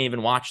 we can't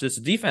even watch this.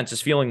 The defense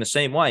is feeling the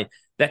same way.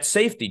 That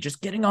safety,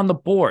 just getting on the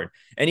board.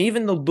 And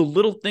even the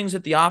little things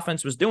that the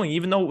offense was doing,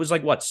 even though it was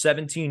like,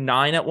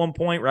 17-9 at one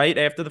point, right?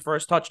 After the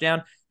first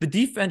touchdown, the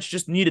defense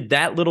just needed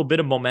that little bit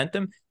of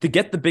momentum to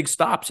get the big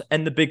stops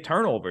and the big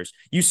turnovers.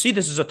 You see,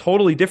 this is a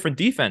totally different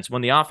defense.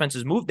 When the offense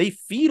is moved, they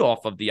feed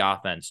off of the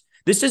offense.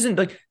 This isn't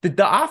like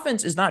the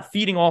offense is not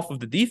feeding off of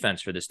the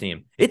defense for this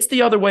team. It's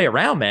the other way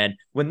around, man.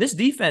 When this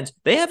defense,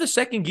 they have a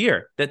second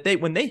gear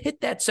when they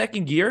hit that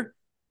second gear,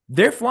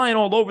 they're flying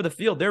all over the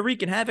field. They're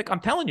wreaking havoc. I'm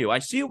telling you, I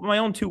see it with my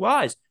own two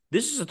eyes.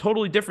 This is a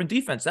totally different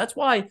defense. That's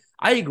why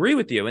I agree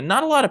with you. And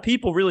not a lot of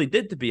people really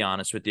did, to be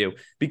honest with you,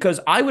 because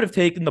I would have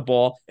taken the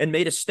ball and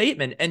made a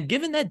statement and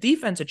given that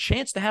defense a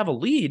chance to have a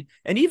lead.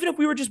 And even if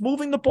we were just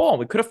moving the ball,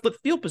 we could have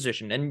flipped field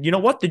position. And you know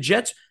what? The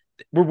Jets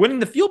were winning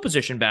the field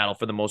position battle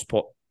for the most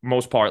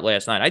part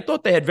last night. I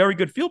thought they had very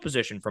good field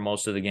position for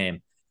most of the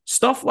game.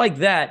 Stuff like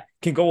that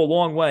can go a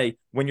long way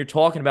when you're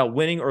talking about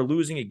winning or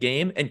losing a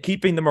game and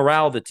keeping the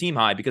morale of the team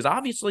high, because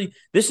obviously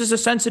this is a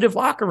sensitive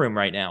locker room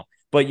right now.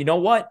 But you know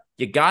what?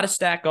 You got to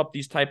stack up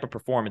these type of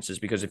performances,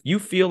 because if you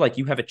feel like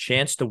you have a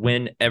chance to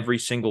win every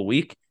single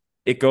week,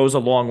 it goes a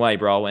long way,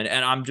 bro. And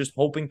I'm just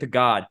hoping to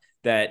God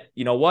that,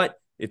 you know what?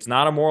 It's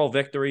not a moral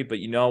victory, but,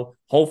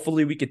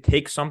 hopefully we could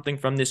take something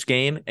from this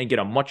game and get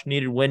a much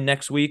needed win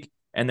next week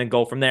and then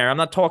go from there. I'm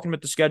not talking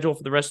about the schedule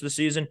for the rest of the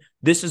season.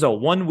 This is a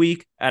 1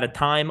 week at a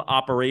time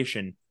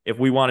operation if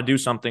we want to do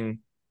something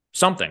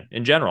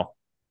in general.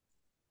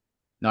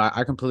 No,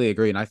 I completely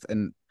agree.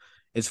 And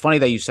it's funny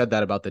that you said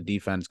that about the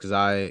defense,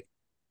 because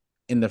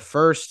in the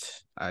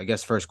first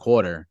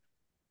quarter,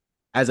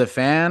 as a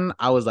fan,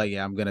 I was like,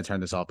 yeah, I'm going to turn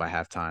this off by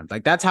halftime.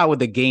 Like, that's how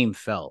the game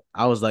felt.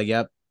 I was like,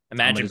 yep.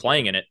 Imagine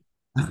playing in it.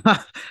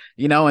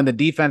 And the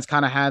defense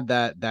kind of had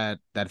that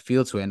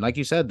feel to it. And like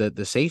you said,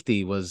 the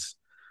safety was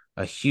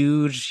a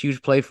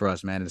huge play for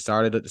us, man. It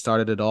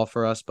started it all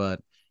for us.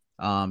 But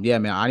yeah,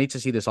 man, I need to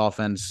see this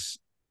offense.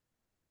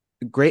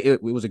 Great.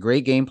 It was a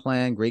great game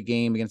plan, great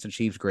game against the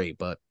Chiefs, great.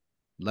 But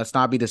let's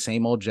not be the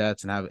same old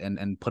Jets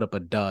and put up a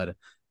dud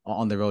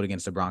on the road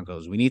against the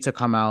Broncos. We need to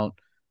come out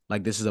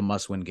like this is a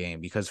must-win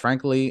game, because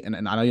frankly,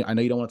 and I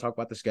know you don't want to talk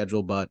about the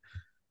schedule, but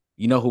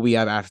you know who we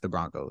have after the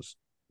Broncos.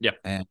 Yeah.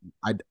 And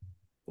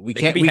we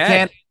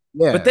can't.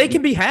 Yeah, but they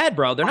can be had,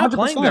 bro. They're not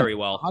playing very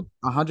well.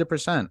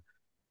 100%.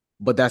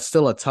 But that's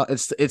still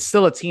it's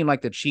still a team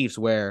like the Chiefs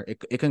where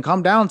it can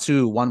come down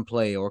to one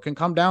play, or it can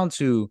come down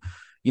to,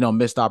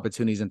 missed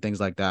opportunities and things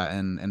like that.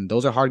 And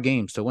those are hard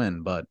games to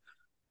win. But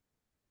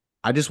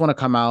I just want to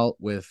come out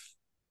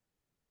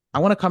I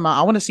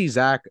want to see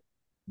Zach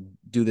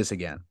do this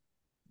again.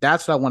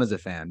 That's what I want as a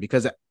fan,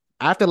 because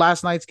after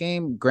last night's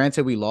game,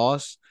 granted we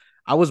lost,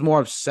 I was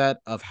more upset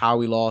of how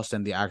we lost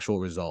than the actual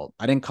result.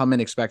 I didn't come in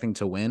expecting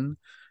to win,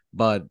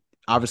 but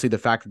obviously the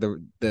fact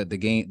that the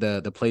game,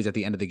 the plays at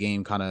the end of the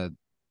game kind of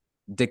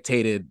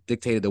dictated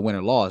the win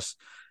or loss.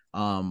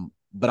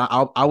 But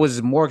I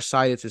was more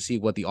excited to see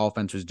what the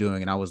offense was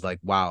doing, and I was like,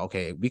 wow,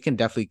 okay, we can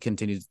definitely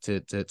continue to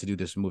do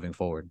this moving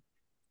forward.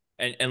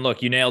 And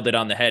look, you nailed it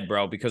on the head,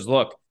 bro, because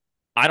look,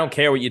 I don't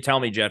care what you tell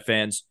me, Jet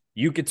fans.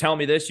 You could tell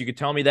me this, you could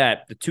tell me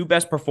that. The two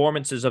best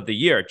performances of the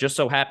year just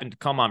so happened to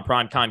come on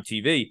primetime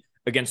TV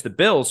against the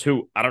Bills,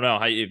 who, I don't know,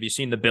 have you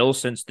seen the Bills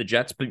since the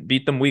Jets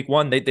beat them week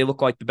one? They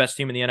look like the best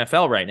team in the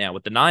NFL right now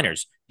with the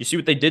Niners. You see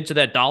what they did to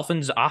that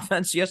Dolphins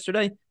offense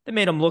yesterday? They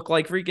made them look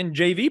like freaking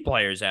JV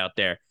players out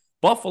there.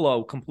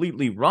 Buffalo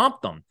completely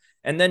romped them.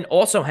 And then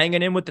also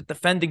hanging in with the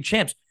defending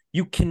champs.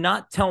 You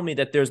cannot tell me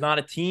that there's not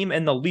a team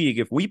in the league,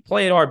 if we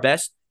play at our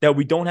best, that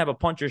we don't have a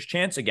puncher's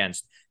chance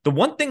against. The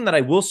one thing that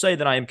I will say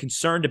that I am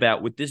concerned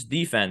about with this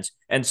defense,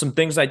 and some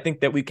things I think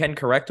that we can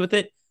correct with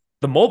it,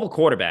 the mobile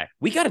quarterback.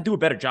 We got to do a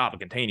better job of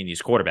containing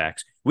these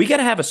quarterbacks. We got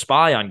to have a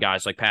spy on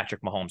guys like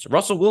Patrick Mahomes.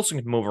 Russell Wilson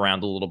can move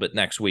around a little bit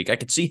next week. I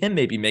could see him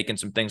maybe making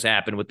some things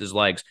happen with his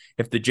legs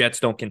if the Jets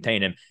don't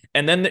contain him.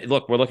 And then,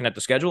 look, we're looking at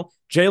the schedule.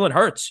 Jalen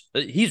Hurts,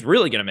 he's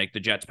really going to make the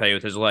Jets pay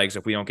with his legs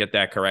if we don't get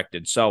that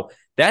corrected. So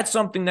that's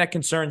something that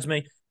concerns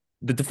me.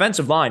 The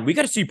defensive line, we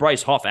got to see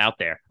Bryce Huff out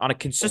there on a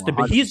consistent,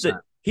 but he's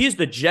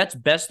the Jets'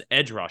 best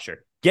edge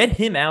rusher. Get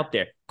him out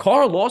there.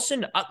 Carl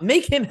Lawson,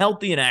 make him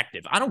healthy and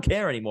active. I don't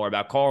care anymore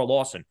about Carl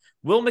Lawson.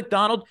 Will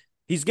McDonald,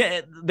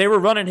 they were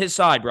running his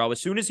side, bro.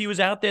 As soon as he was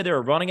out there, they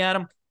were running at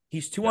him.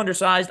 He's too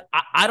undersized.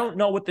 I don't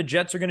know what the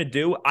Jets are going to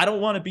do. I don't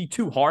want to be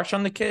too harsh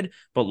on the kid,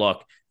 but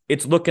look,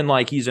 it's looking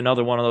like he's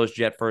another one of those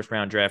Jet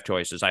first-round draft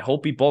choices. I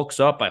hope he bulks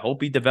up. I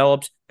hope he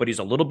develops, but he's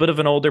a little bit of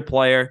an older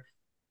player.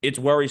 It's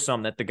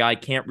worrisome that the guy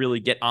can't really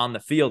get on the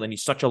field, and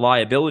he's such a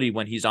liability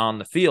when he's on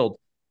the field.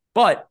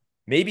 But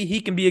maybe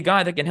he can be a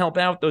guy that can help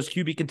out those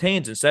QB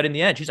contains and set in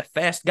the edge. He's a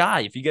fast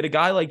guy. If you get a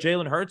guy like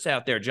Jalen Hurts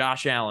out there,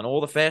 Josh Allen,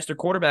 all the faster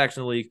quarterbacks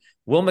in the league,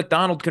 Will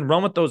McDonald can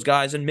run with those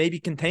guys and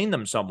maybe contain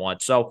them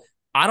somewhat. So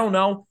I don't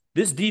know.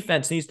 This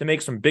defense needs to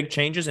make some big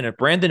changes. And if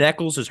Brandon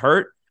Echols is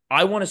hurt,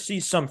 I want to see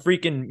some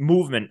freaking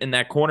movement in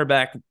that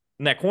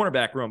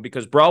cornerback room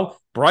because, bro,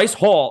 Bryce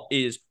Hall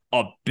is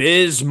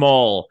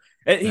abysmal.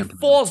 He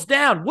falls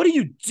down. What are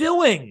you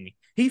doing?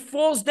 He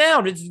falls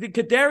down. It's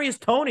Kadarius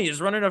Toney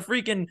is running a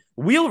freaking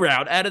wheel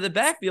route out of the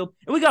backfield,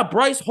 and we got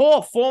Bryce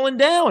Hall falling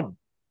down.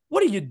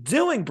 What are you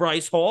doing,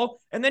 Bryce Hall?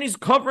 And then he's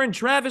covering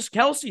Travis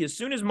Kelce. As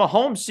soon as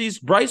Mahomes sees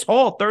Bryce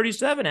Hall,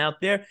 37 out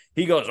there,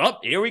 he goes, oh,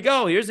 here we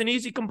go. Here's an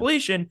easy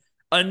completion.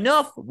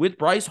 Enough with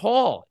Bryce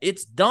Hall.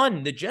 It's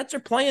done. The Jets are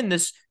playing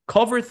this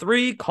cover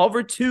 3,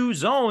 cover 2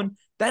 zone.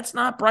 That's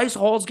not Bryce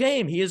Hall's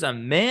game. He is a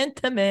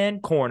man-to-man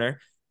corner.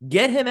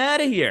 Get him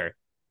out of here.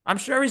 I'm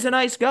sure he's a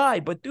nice guy,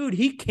 but, dude,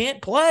 he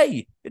can't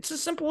play. It's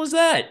as simple as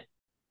that.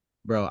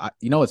 Bro,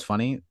 you know what's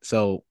funny?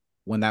 So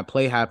when that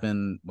play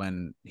happened,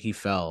 when he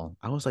fell,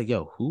 I was like,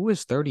 yo, who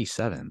is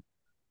 37?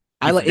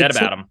 Forget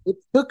about him. It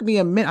took me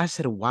a minute. I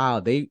said,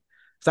 wow, because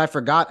I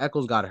forgot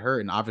Echols got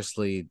hurt, and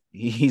obviously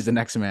he's the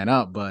next man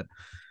up. But,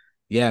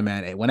 yeah,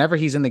 man, whenever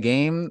he's in the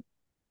game,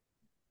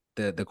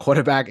 the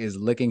quarterback is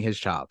licking his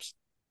chops.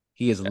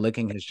 He is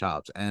licking his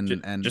chops.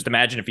 And just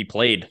imagine if he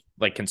played,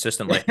 like,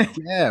 consistently.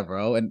 Yeah,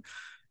 bro. And,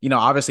 you know,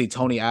 obviously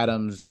Tony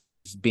Adams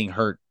being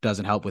hurt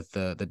doesn't help with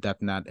the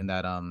depth in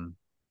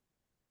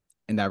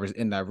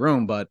that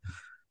room. But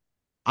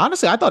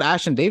honestly, I thought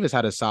Ashton Davis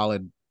had a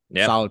solid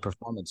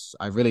performance.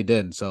 I really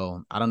did.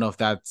 So I don't know if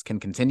that can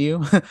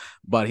continue,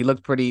 but he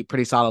looked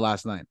pretty solid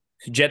last night.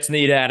 Jets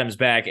need Adams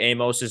back.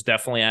 Amos is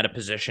definitely out of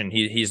position.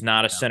 He's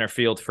not a center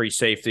field free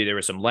safety. There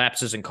were some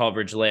lapses in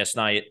coverage last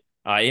night.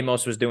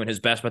 Amos was doing his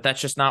best, but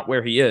that's just not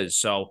where he is.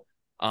 So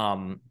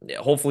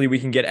hopefully we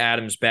can get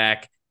Adams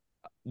back.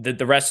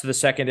 The rest of the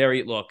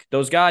secondary, look,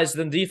 those guys,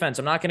 the defense,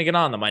 I'm not going to get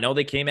on them. I know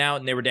they came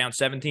out and they were down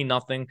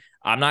 17-0.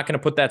 I'm not going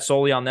to put that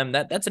solely on them.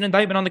 That's an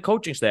indictment on the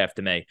coaching staff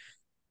to me.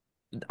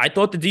 I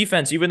thought the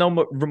defense, even though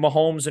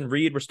Mahomes and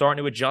Reed were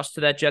starting to adjust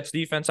to that Jets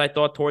defense, I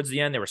thought towards the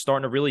end they were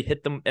starting to really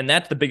hit them. And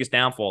that's the biggest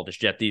downfall of this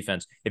Jet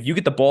defense. If you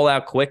get the ball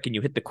out quick and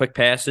you hit the quick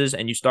passes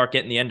and you start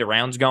getting the end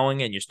arounds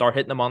going and you start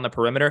hitting them on the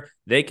perimeter,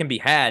 they can be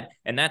had.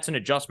 And that's an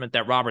adjustment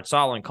that Robert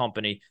Saleh and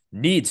company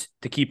needs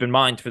to keep in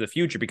mind for the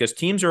future because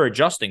teams are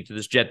adjusting to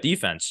this Jet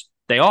defense.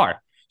 They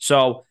are.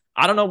 So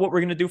I don't know what we're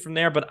going to do from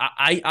there, but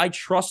I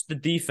trust the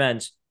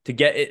defense to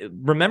get it.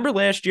 Remember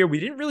last year, we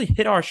didn't really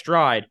hit our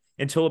stride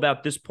until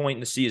about this point in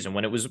the season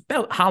when it was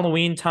about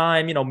Halloween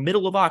time,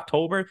 middle of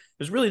October. It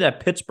was really that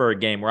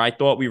Pittsburgh game where I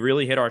thought we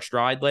really hit our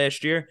stride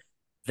last year.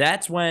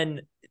 That's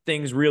when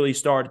things really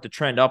started to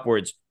trend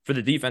upwards for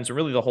the defense and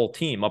really the whole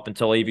team up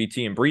until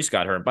AVT and Breece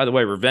got hurt. By the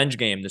way, revenge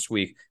game this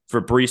week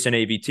for Breece and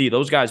AVT.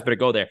 Those guys better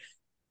go there.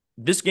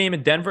 This game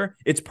in Denver,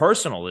 it's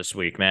personal this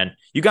week, man.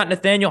 You got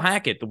Nathaniel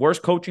Hackett, the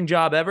worst coaching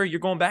job ever.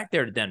 You're going back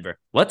there to Denver.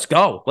 Let's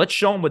go. Let's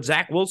show them what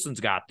Zach Wilson's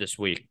got this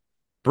week.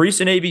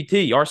 Breece and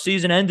AVT, our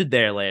season ended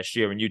there last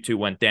year when you two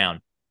went down.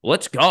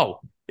 Let's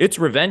go. It's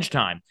revenge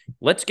time.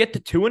 Let's get to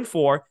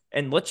 2-4,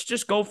 and let's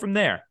just go from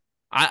there.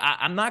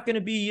 I'm not going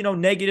to be,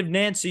 negative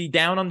Nancy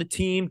down on the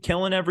team,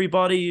 killing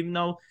everybody.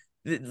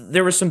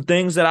 There were some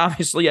things that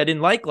obviously I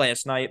didn't like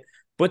last night,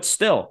 but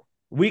still,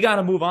 we got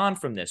to move on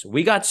from this.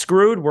 We got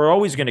screwed. We're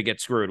always going to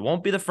get screwed.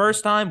 Won't be the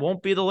first time.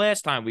 Won't be the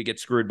last time we get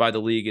screwed by the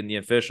league and the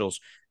officials.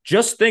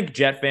 Just think,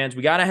 Jet fans,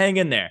 we got to hang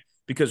in there.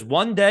 Because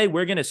one day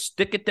we're going to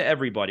stick it to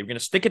everybody. We're going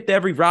to stick it to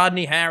every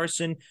Rodney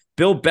Harrison,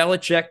 Bill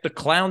Belichick, the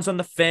clowns on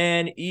the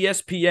fan,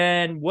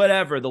 ESPN,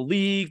 whatever, the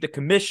league, the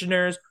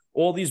commissioners,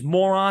 all these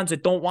morons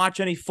that don't watch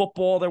any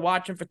football. They're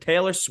watching for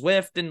Taylor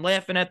Swift and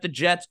laughing at the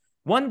Jets.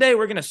 One day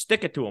we're going to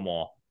stick it to them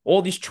all.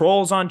 All these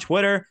trolls on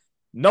Twitter.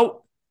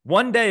 Nope.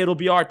 One day it'll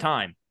be our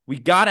time. We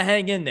got to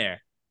hang in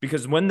there.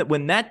 Because when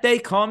that day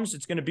comes,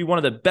 it's going to be one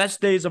of the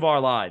best days of our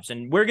lives.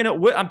 And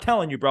I'm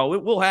telling you, bro,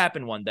 it will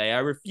happen one day. I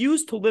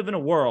refuse to live in a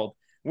world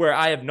where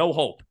I have no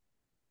hope.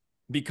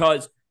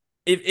 Because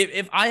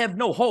if I have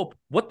no hope,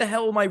 what the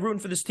hell am I rooting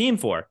for this team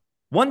for?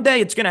 One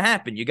day it's going to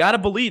happen. You got to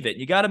believe it.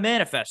 You got to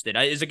manifest it.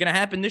 Is it going to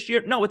happen this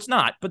year? No, it's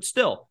not. But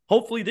still,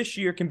 hopefully this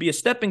year can be a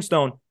stepping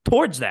stone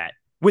towards that.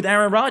 With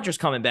Aaron Rodgers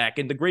coming back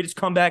and the greatest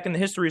comeback in the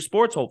history of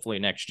sports, hopefully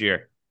next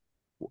year.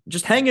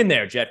 Just hang in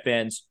there, Jet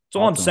fans. That's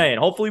all I'm saying.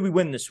 Hopefully we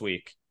win this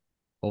week.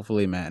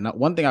 Hopefully, man. Now,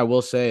 one thing I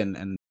will say,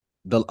 and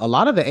a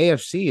lot of the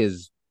AFC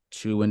is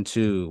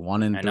 2-2,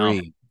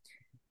 1-3.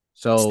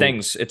 So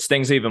it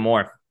stings even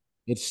more.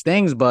 It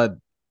stings, but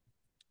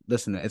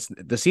listen,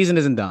 the season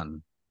isn't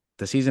done.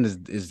 The season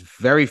is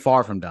very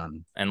far from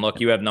done. And look,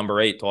 you have number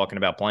 8 talking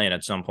about playing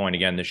at some point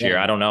again this year.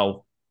 I don't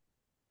know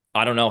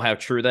how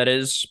true that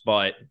is,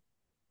 but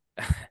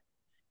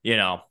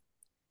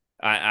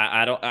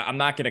I'm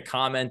not going to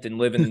comment and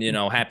live in,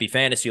 happy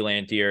fantasy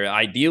land here.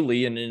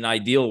 Ideally, in an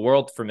ideal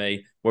world for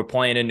me, we're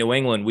playing in New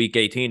England week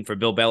 18 for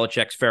Bill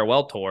Belichick's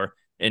farewell tour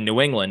in New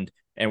England.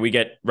 and we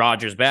get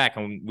Rodgers back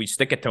and we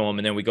stick it to him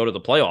and then we go to the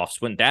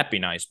playoffs. Wouldn't that be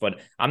nice? But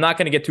I'm not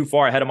going to get too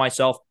far ahead of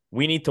myself.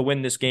 We need to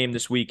win this game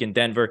this week in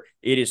Denver.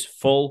 It is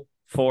full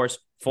force.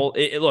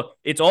 Look,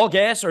 it's all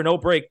gas or no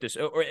break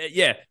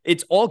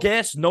it's all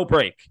gas, no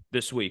break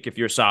this week if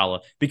you're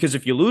Saleh. Because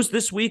if you lose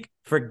this week,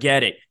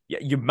 forget it.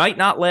 You might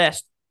not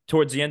last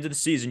towards the end of the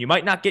season. You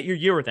might not get your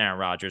year with Aaron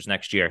Rodgers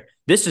next year.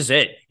 This is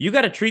it. You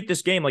got to treat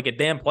this game like a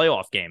damn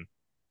playoff game.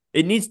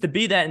 It needs to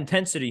be that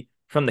intensity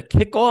from the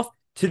kickoff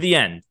to the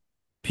end,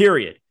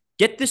 period.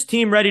 Get this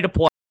team ready to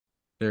play.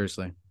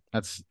 Seriously.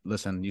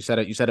 Listen, you said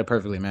it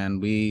perfectly, man.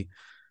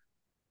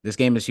 This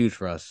game is huge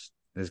for us.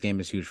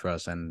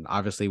 And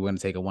obviously we're going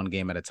to take it one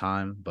game at a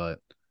time, but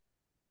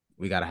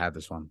we got to have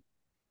this one.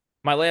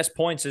 My last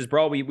points is,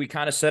 bro, we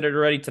kind of said it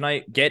already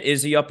tonight. Get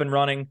Izzy up and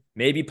running.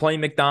 Maybe play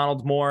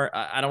McDonald more.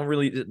 I don't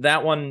really –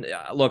 that one,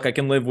 look, I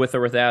can live with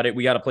or without it.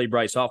 We got to play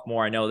Bryce Huff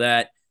more. I know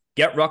that.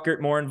 Get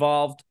Ruckert more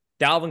involved.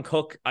 Dalvin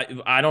Cook,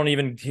 I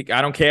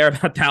don't care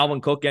about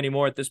Dalvin Cook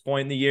anymore at this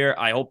point in the year.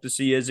 I hope to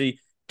see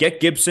Izzy. Get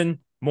Gibson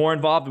more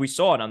involved. We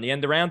saw it on the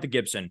end around to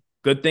Gibson.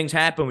 Good things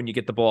happen when you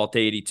get the ball to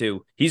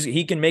 82.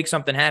 He can make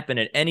something happen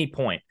at any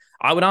point.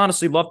 I would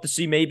honestly love to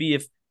see maybe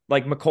if,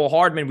 like Mecole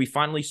Hardman, we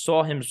finally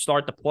saw him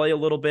start to play a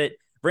little bit.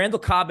 Randall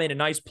Cobb made a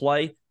nice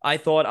play, I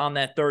thought, on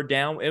that third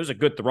down. It was a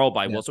good throw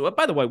by Wilson.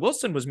 By the way,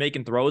 Wilson was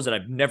making throws that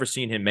I've never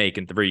seen him make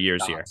in 3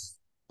 years here.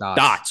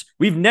 Dots.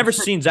 We've never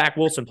seen Zach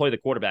Wilson play the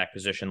quarterback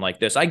position like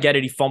this. I get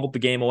it. He fumbled the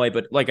game away,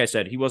 but like I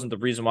said, he wasn't the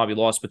reason why we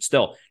lost. But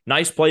still,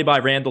 nice play by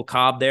Randall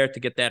Cobb there to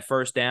get that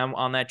first down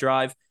on that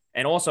drive.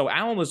 And also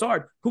Allen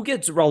Lazard, who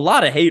gets a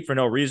lot of hate for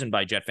no reason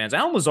by Jet fans.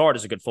 Allen Lazard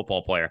is a good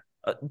football player.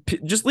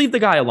 Just leave the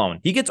guy alone.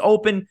 He gets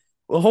open.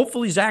 Well,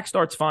 hopefully Zach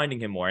starts finding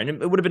him more. And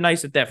it would have been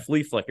nice at that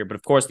flea flicker. But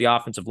of course, the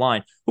offensive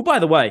line, who, by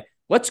the way,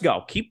 let's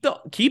go.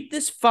 Keep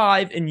this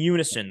 5 in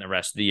unison the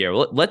rest of the year.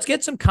 Let's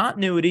get some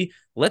continuity.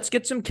 Let's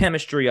get some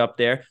chemistry up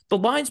there. The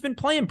line's been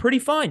playing pretty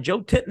fine.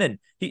 Joe Tippmann,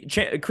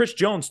 Chris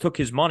Jones took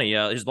his money,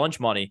 his lunch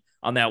money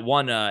on that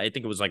one. I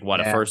think it was like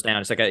a first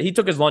down. It's like he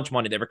took his lunch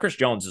money there. But Chris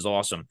Jones is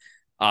awesome.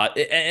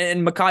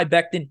 And Mekhi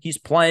Becton, he's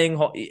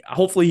playing.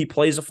 Hopefully he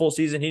plays a full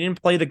season. He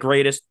didn't play the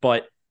greatest,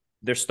 but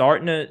they're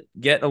starting to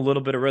get a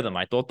little bit of rhythm.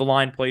 I thought the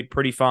line played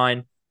pretty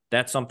fine.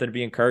 That's something to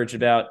be encouraged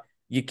about.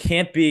 You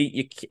can't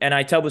be, and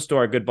I tell this to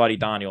our good buddy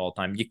Donnie all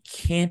the time, you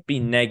can't be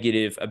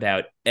negative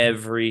about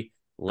every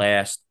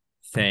last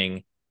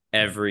thing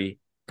every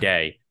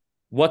day.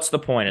 What's the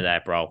point of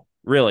that, bro?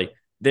 Really,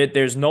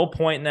 there's no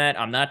point in that.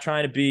 I'm not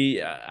trying to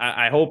be,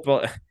 I hope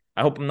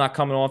I'm not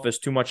coming off as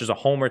too much as a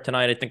homer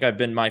tonight. I think I've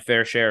been my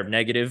fair share of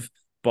negative,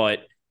 but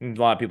a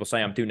lot of people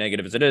say I'm too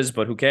negative as it is,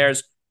 but who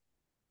cares?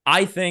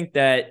 I think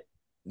that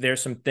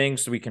there's some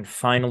things we can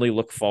finally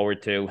look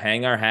forward to,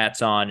 hang our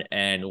hats on,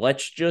 and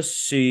let's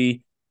just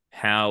see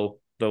how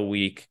the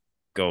week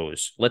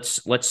goes.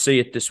 Let's see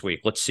it this week.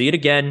 Let's see it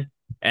again.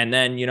 And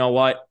then, you know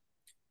what?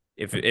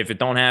 If it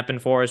don't happen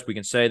for us, we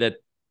can say that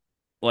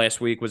last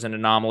week was an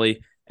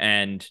anomaly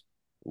and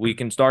we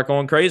can start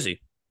going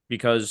crazy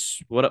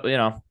because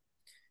then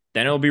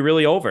it'll be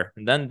really over.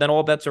 And then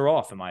all bets are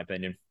off, in my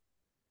opinion.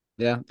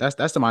 Yeah, that's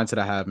the mindset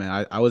I have,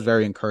 man. I was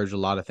very encouraged with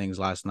a lot of things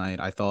last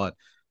night. I thought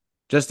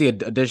just the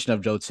addition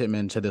of Joe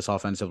Tippmann to this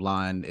offensive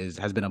line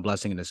has been a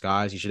blessing in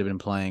disguise. He should have been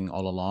playing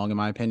all along, in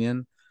my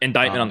opinion.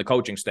 Indictment on the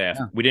coaching staff.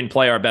 Yeah. We didn't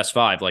play our best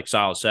 5, like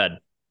Sal said.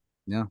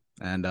 Yeah.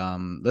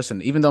 And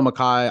listen, even though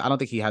Mekhi, I don't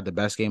think he had the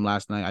best game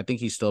last night. I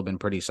think he's still been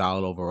pretty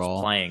solid overall.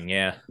 He's playing,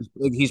 yeah.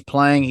 He's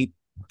playing.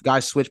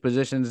 Guys switched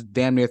positions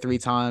damn near 3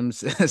 times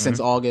since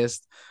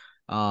August.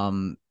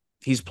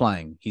 He's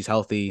playing. He's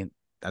healthy.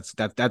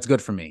 That's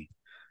good for me.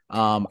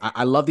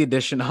 I love the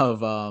addition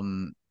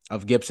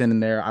of Gibson in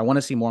there. I want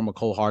to see more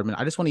Mecole Hardman.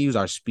 I just want to use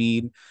our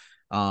speed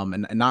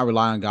and not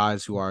rely on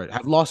guys who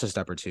have lost a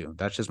step or two.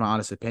 That's just my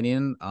honest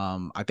opinion.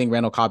 I think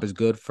Randall Cobb is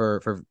good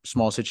for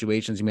small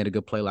situations. He made a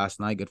good play last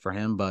night. Good for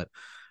him. But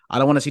I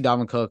don't want to see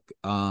Dalvin Cook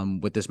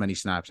with this many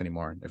snaps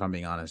anymore, if I'm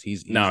being honest. He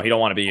don't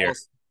want to be here.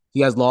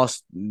 He has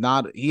lost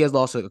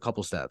a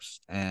couple steps,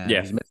 and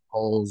he's missed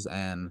holes,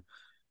 and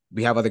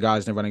we have other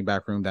guys in the running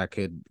back room that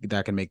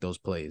can make those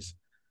plays.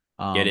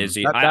 It is.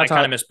 I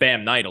kind of miss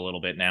Bam Knight a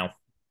little bit now.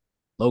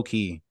 Low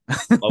key.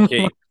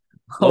 I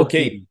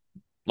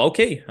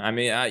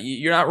mean,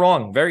 you're not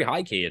wrong. Very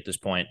high key at this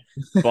point.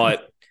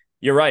 But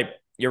you're right.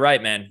 You're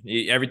right, man.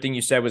 Everything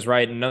you said was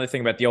right. And another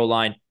thing about the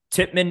O-line,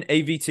 Tippmann,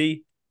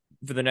 AVT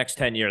for the next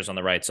 10 years on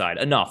the right side.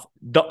 Enough.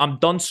 I'm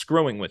done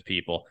screwing with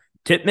people.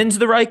 Tippmann's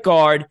the right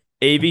guard.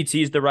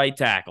 AVT's the right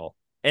tackle.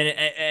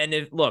 And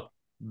if look,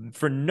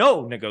 for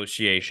no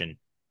negotiation,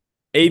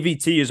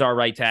 AVT is our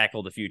right tackle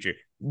of the future.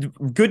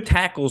 Good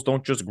tackles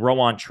don't just grow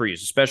on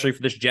trees, especially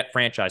for this Jet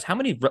franchise. How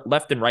many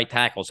left and right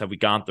tackles have we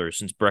gone through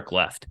since Brick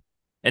left?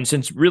 And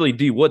since really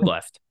D Wood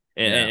left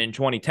in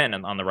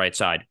 2010 on the right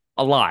side?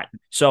 A lot.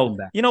 So,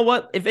 you know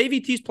what? If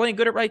AVT's playing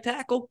good at right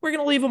tackle, we're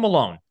going to leave him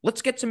alone.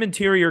 Let's get some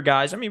interior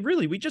guys. I mean,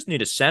 really, we just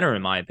need a center,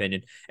 in my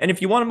opinion. And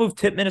if you want to move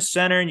Tippmann to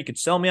center and you can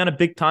sell me on a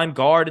big-time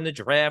guard in the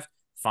draft,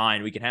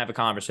 fine, we can have a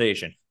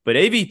conversation. But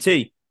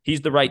AVT,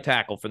 he's the right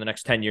tackle for the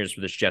next 10 years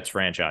for this Jets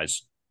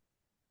franchise.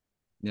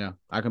 Yeah,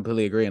 I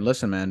completely agree. And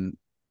listen, man,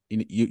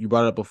 you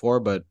brought it up before,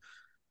 but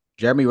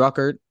Jeremy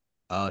Ruckert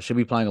should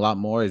be playing a lot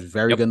more. He's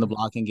very good in the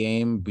blocking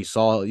game. We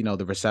saw,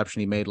 the reception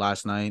he made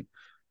last night.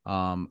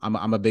 I'm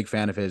a big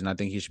fan of his, and I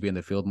think he should be in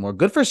the field more.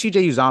 Good for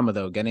CJ Uzomah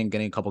though, getting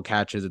a couple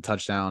catches, a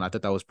touchdown. I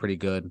thought that was pretty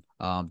good.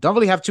 Don't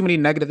really have too many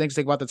negative things to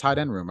think about the tight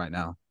end room right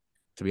now,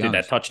 to be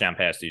honest. That touchdown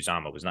pass to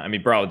Uzomah was not. I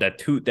mean, bro, that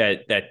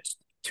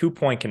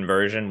 2-point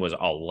conversion was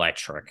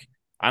electric.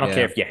 I don't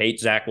care if you hate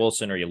Zach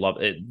Wilson or you love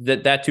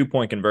it. That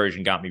 2-point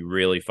conversion got me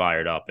really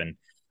fired up, and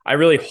I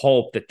really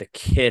hope that the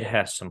kid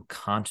has some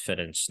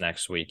confidence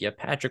next week. Yeah,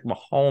 Patrick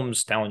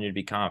Mahomes telling you to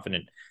be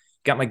confident.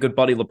 Got my good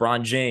buddy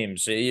LeBron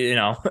James,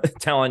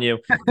 telling you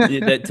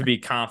that to be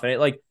confident.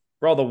 Like,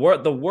 bro,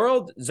 the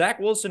world, Zach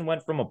Wilson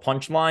went from a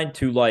punchline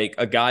to like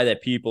a guy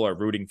that people are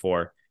rooting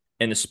for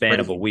in the span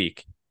of a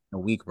week. A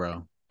week,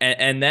 bro.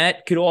 And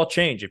that could all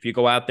change if you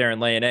go out there and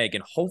lay an egg.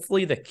 And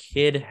hopefully the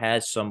kid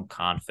has some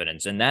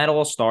confidence. And that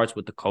all starts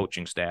with the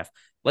coaching staff.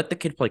 Let the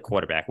kid play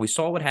quarterback. We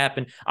saw what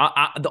happened.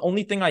 The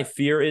only thing I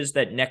fear is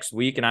that next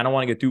week, and I don't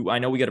want to get through, I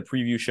know we got a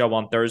preview show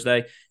on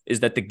Thursday,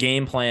 is that the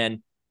game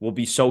plan will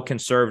be so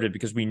conservative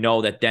because we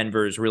know that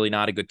Denver is really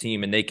not a good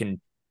team and they can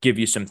give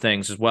you some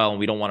things as well. And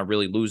we don't want to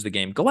really lose the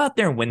game. Go out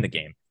there and win the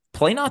game.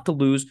 Play not to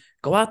lose.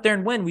 Go out there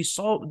and win. We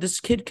saw this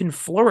kid can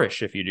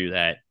flourish if you do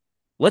that.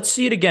 Let's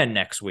see it again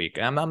next week.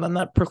 I'm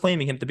not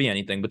proclaiming him to be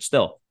anything, but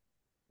still,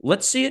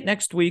 let's see it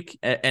next week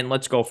and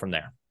let's go from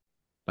there.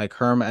 Like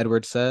Herm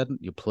Edwards said,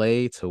 you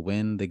play to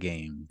win the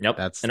game. Yep.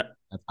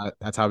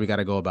 That's how we got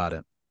to go about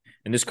it.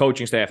 And this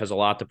coaching staff has a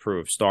lot to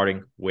prove,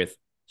 starting with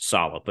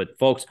Saleh. But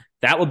folks,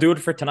 that will do it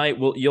for tonight.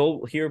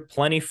 You'll hear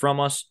plenty from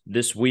us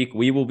this week.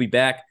 We will be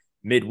back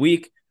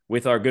midweek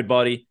with our good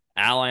buddy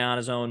Al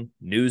Iannazzone,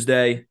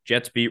 Newsday,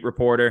 Jets beat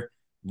reporter.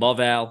 Love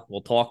Al. We'll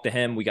talk to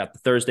him. We got the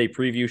Thursday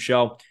preview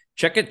show.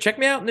 Check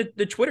me out in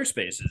the Twitter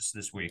Spaces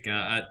this week.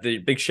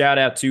 The big shout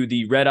out to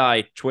the Red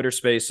Eye Twitter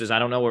Spaces. I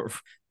don't know what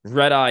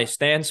Red Eye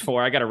stands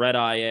for. I got a red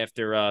eye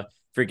after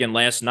freaking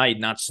last night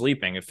not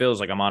sleeping. It feels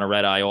like I'm on a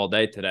red eye all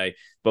day today.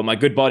 But my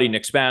good buddy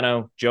Nick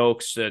Spano,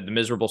 jokes, the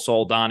miserable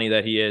soul Donnie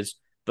that he is,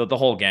 the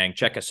whole gang.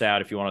 Check us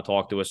out if you want to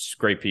talk to us.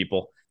 Great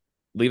people.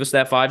 Leave us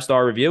that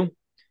 5-star review.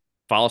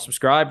 Follow,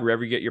 subscribe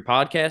wherever you get your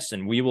podcasts,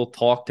 and we will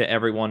talk to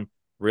everyone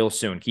real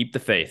soon. Keep the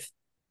faith.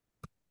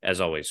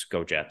 As always,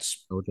 go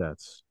Jets. Go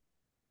Jets.